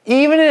this.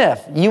 Even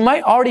if you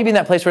might already be in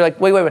that place where you're like,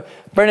 wait,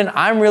 Brendan,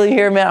 I'm really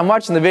here, man. I'm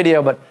watching the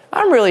video, but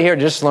I'm really here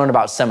to just learn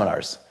about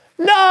seminars.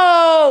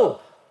 No!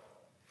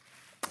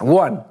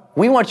 One,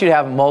 we want you to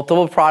have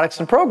multiple products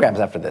and programs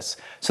after this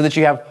so that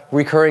you have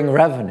recurring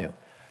revenue.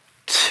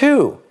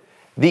 Two,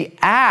 the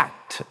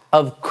act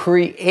of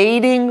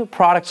creating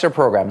products or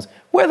programs,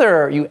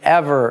 whether you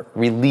ever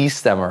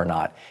release them or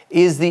not,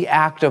 is the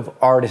act of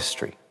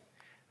artistry.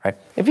 Right?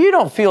 If you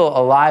don't feel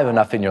alive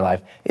enough in your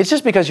life, it's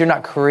just because you're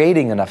not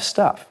creating enough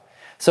stuff.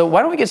 So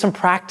why don't we get some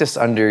practice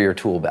under your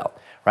tool belt,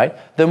 right?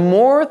 The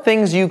more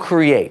things you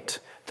create,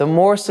 the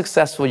more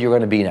successful you're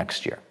going to be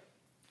next year.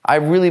 I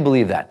really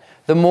believe that.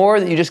 The more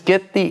that you just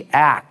get the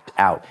act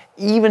out,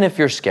 even if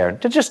you're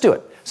scared, to just do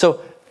it.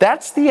 So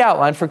that's the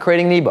outline for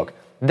creating an ebook.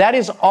 That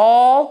is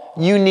all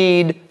you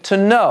need to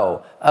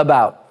know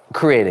about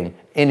creating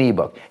an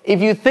ebook. If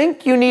you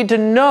think you need to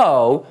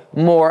know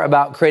more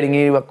about creating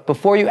an ebook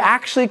before you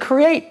actually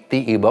create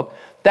the ebook,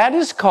 that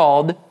is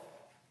called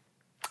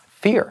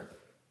fear.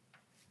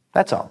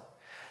 That's all.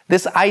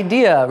 This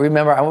idea,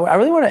 remember, I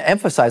really want to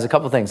emphasize a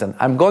couple things, and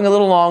I'm going a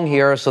little long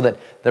here so that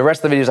the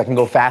rest of the videos I can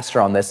go faster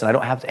on this and I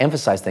don't have to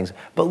emphasize things.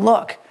 But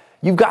look,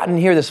 you've gotten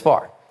here this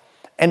far.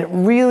 And it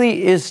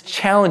really is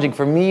challenging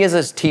for me as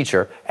a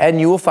teacher, and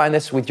you will find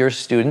this with your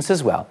students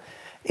as well,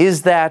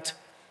 is that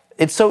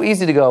it's so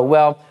easy to go,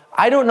 well,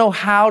 I don't know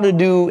how to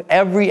do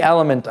every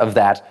element of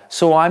that,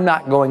 so I'm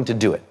not going to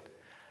do it.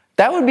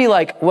 That would be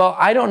like, well,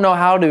 I don't know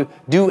how to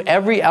do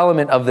every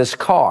element of this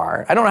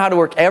car. I don't know how to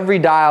work every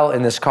dial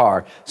in this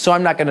car, so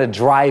I'm not going to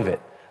drive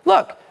it.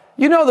 Look,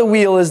 you know the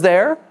wheel is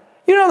there.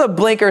 You know the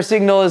blinker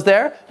signal is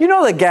there. You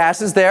know the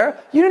gas is there.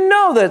 You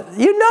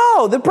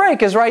know the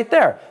brake is right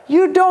there.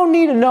 You don't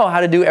need to know how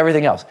to do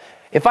everything else.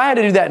 If I had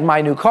to do that in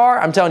my new car,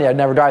 I'm telling you, I'd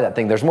never drive that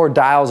thing. There's more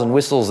dials and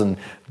whistles and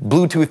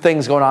Bluetooth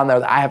things going on there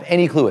that I have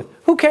any clue with.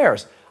 Who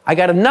cares? I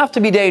got enough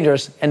to be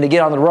dangerous and to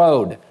get on the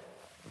road.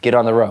 Get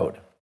on the road.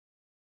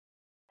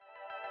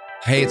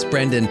 Hey, it's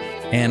Brendan,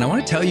 and I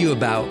want to tell you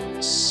about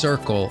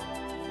Circle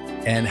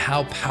and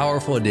how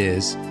powerful it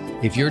is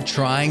if you're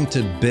trying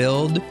to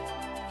build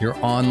your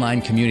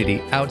online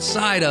community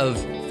outside of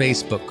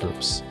Facebook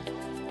groups.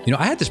 You know,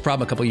 I had this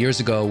problem a couple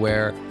years ago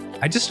where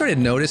I just started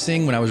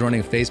noticing when I was running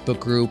a Facebook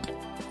group,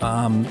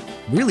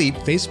 really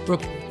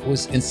Facebook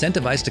was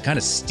incentivized to kind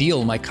of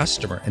steal my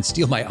customer and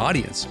steal my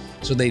audience.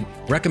 So they'd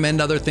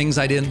recommend other things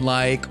I didn't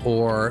like,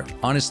 or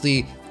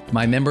honestly,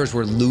 my members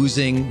were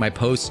losing my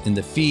posts in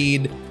the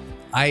feed.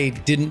 I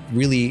didn't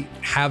really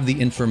have the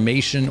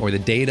information or the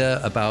data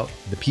about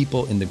the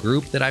people in the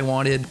group that I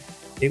wanted.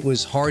 It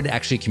was hard to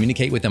actually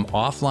communicate with them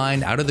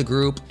offline, out of the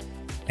group.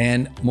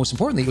 And most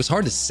importantly, it was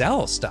hard to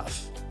sell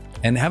stuff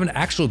and have an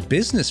actual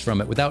business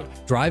from it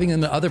without driving them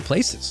to other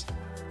places.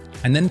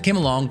 And then came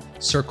along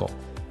Circle.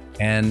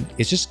 And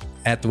it's just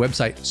at the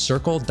website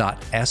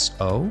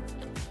circle.so.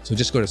 So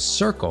just go to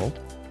circle.so.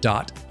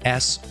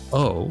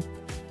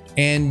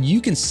 And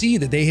you can see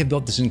that they have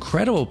built this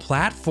incredible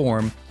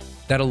platform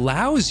that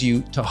allows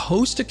you to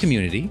host a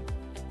community,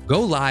 go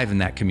live in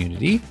that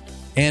community,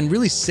 and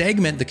really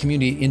segment the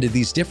community into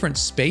these different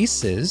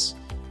spaces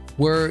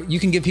where you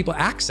can give people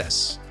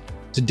access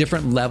to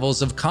different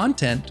levels of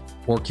content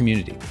or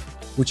community,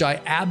 which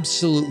I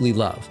absolutely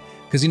love.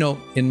 Because, you know,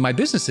 in my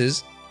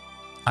businesses,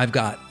 I've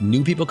got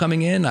new people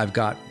coming in, I've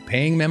got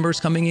paying members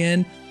coming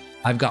in,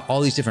 I've got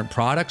all these different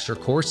products or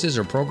courses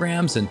or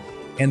programs, and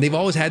they've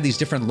always had these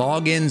different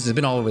logins, they've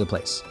been all over the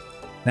place.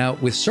 Now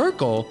with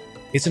Circle,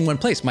 it's in one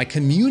place. My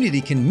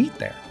community can meet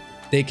there.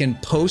 They can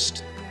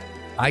post,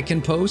 I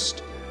can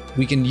post,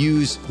 we can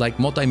use like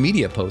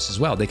multimedia posts as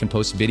well. They can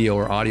post video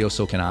or audio,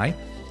 so can I.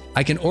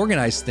 I can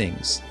organize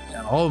things,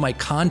 all of my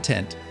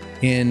content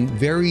in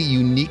very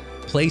unique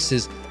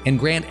places and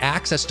grant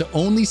access to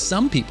only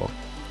some people.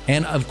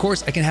 And of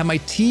course, I can have my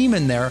team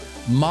in there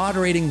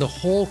moderating the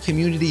whole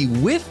community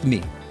with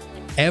me.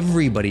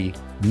 Everybody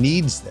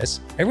needs this.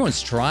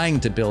 Everyone's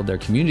trying to build their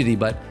community,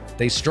 but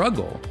they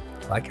struggle.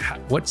 Like,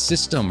 what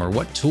system or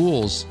what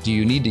tools do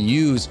you need to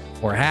use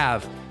or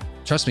have?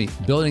 Trust me,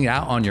 building it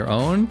out on your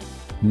own,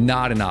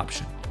 not an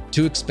option.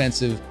 Too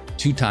expensive,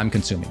 too time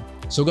consuming.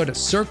 So go to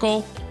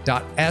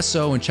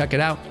circle.so and check it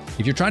out.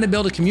 If you're trying to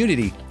build a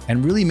community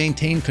and really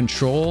maintain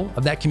control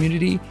of that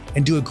community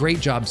and do a great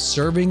job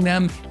serving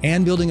them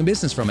and building a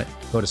business from it,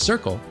 go to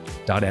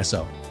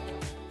circle.so.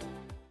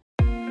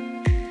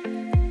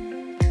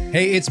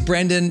 Hey, it's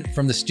Brendan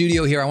from the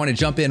studio here. I want to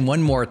jump in one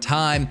more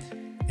time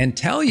and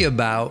tell you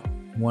about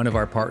one of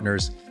our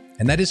partners,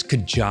 and that is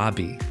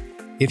Kajabi.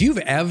 If you've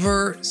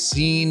ever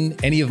seen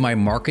any of my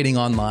marketing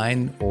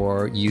online,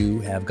 or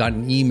you have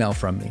gotten an email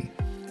from me,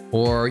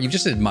 or you've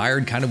just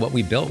admired kind of what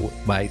we built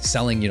by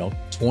selling,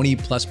 20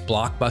 plus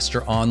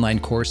blockbuster online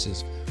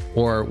courses,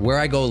 or where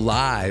I go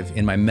live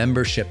in my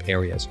membership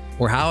areas,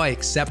 or how I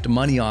accept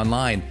money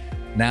online,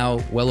 now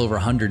well over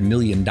 $100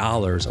 million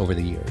over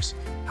the years.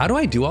 How do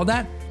I do all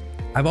that?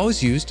 I've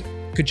always used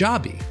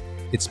Kajabi.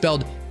 It's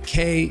spelled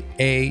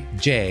Kajabi.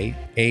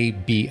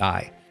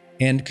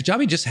 And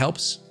Kajabi just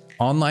helps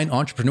online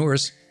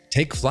entrepreneurs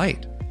take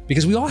flight,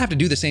 because we all have to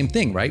do the same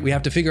thing, right? We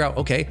have to figure out,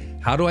 okay,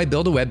 how do I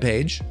build a web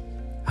page?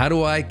 How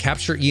do I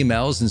capture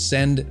emails and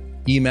send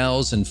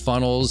emails and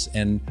funnels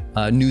and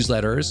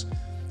newsletters?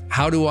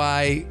 How do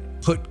I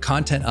put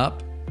content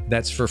up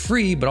that's for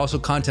free, but also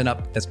content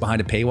up that's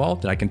behind a paywall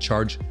that I can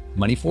charge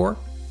money for?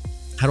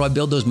 How do I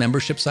build those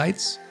membership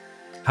sites?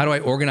 How do I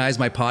organize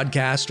my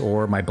podcast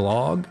or my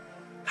blog?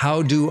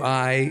 How do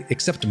I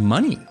accept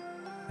money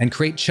and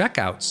create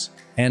checkouts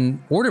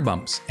and order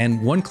bumps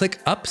and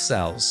one-click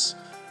upsells?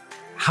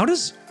 How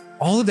does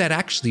all of that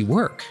actually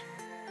work?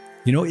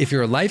 If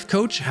you're a life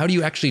coach, how do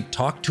you actually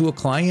talk to a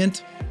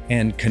client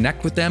and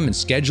connect with them and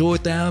schedule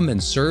with them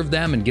and serve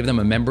them and give them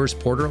a members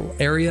portal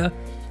area?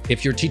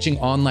 If you're teaching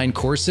online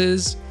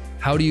courses,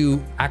 how do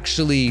you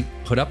actually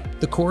put up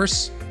the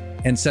course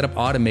and set up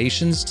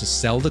automations to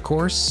sell the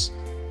course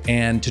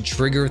and to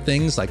trigger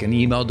things like an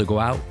email to go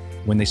out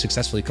when they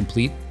successfully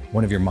complete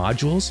one of your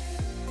modules?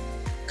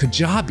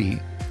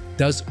 Kajabi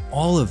does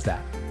all of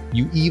that.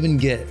 You even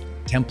get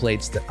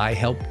templates that I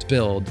helped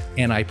build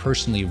and I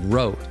personally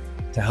wrote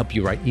to help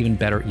you write even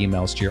better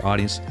emails to your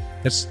audience.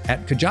 That's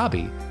at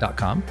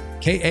kajabi.com,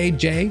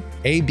 Kajabi.com.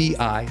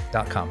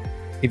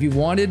 If you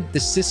wanted the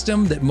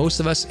system that most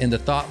of us in the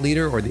thought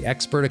leader or the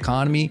expert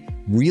economy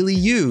really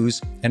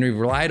use and we've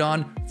relied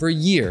on for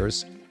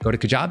years, go to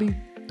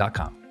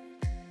kajabi.com.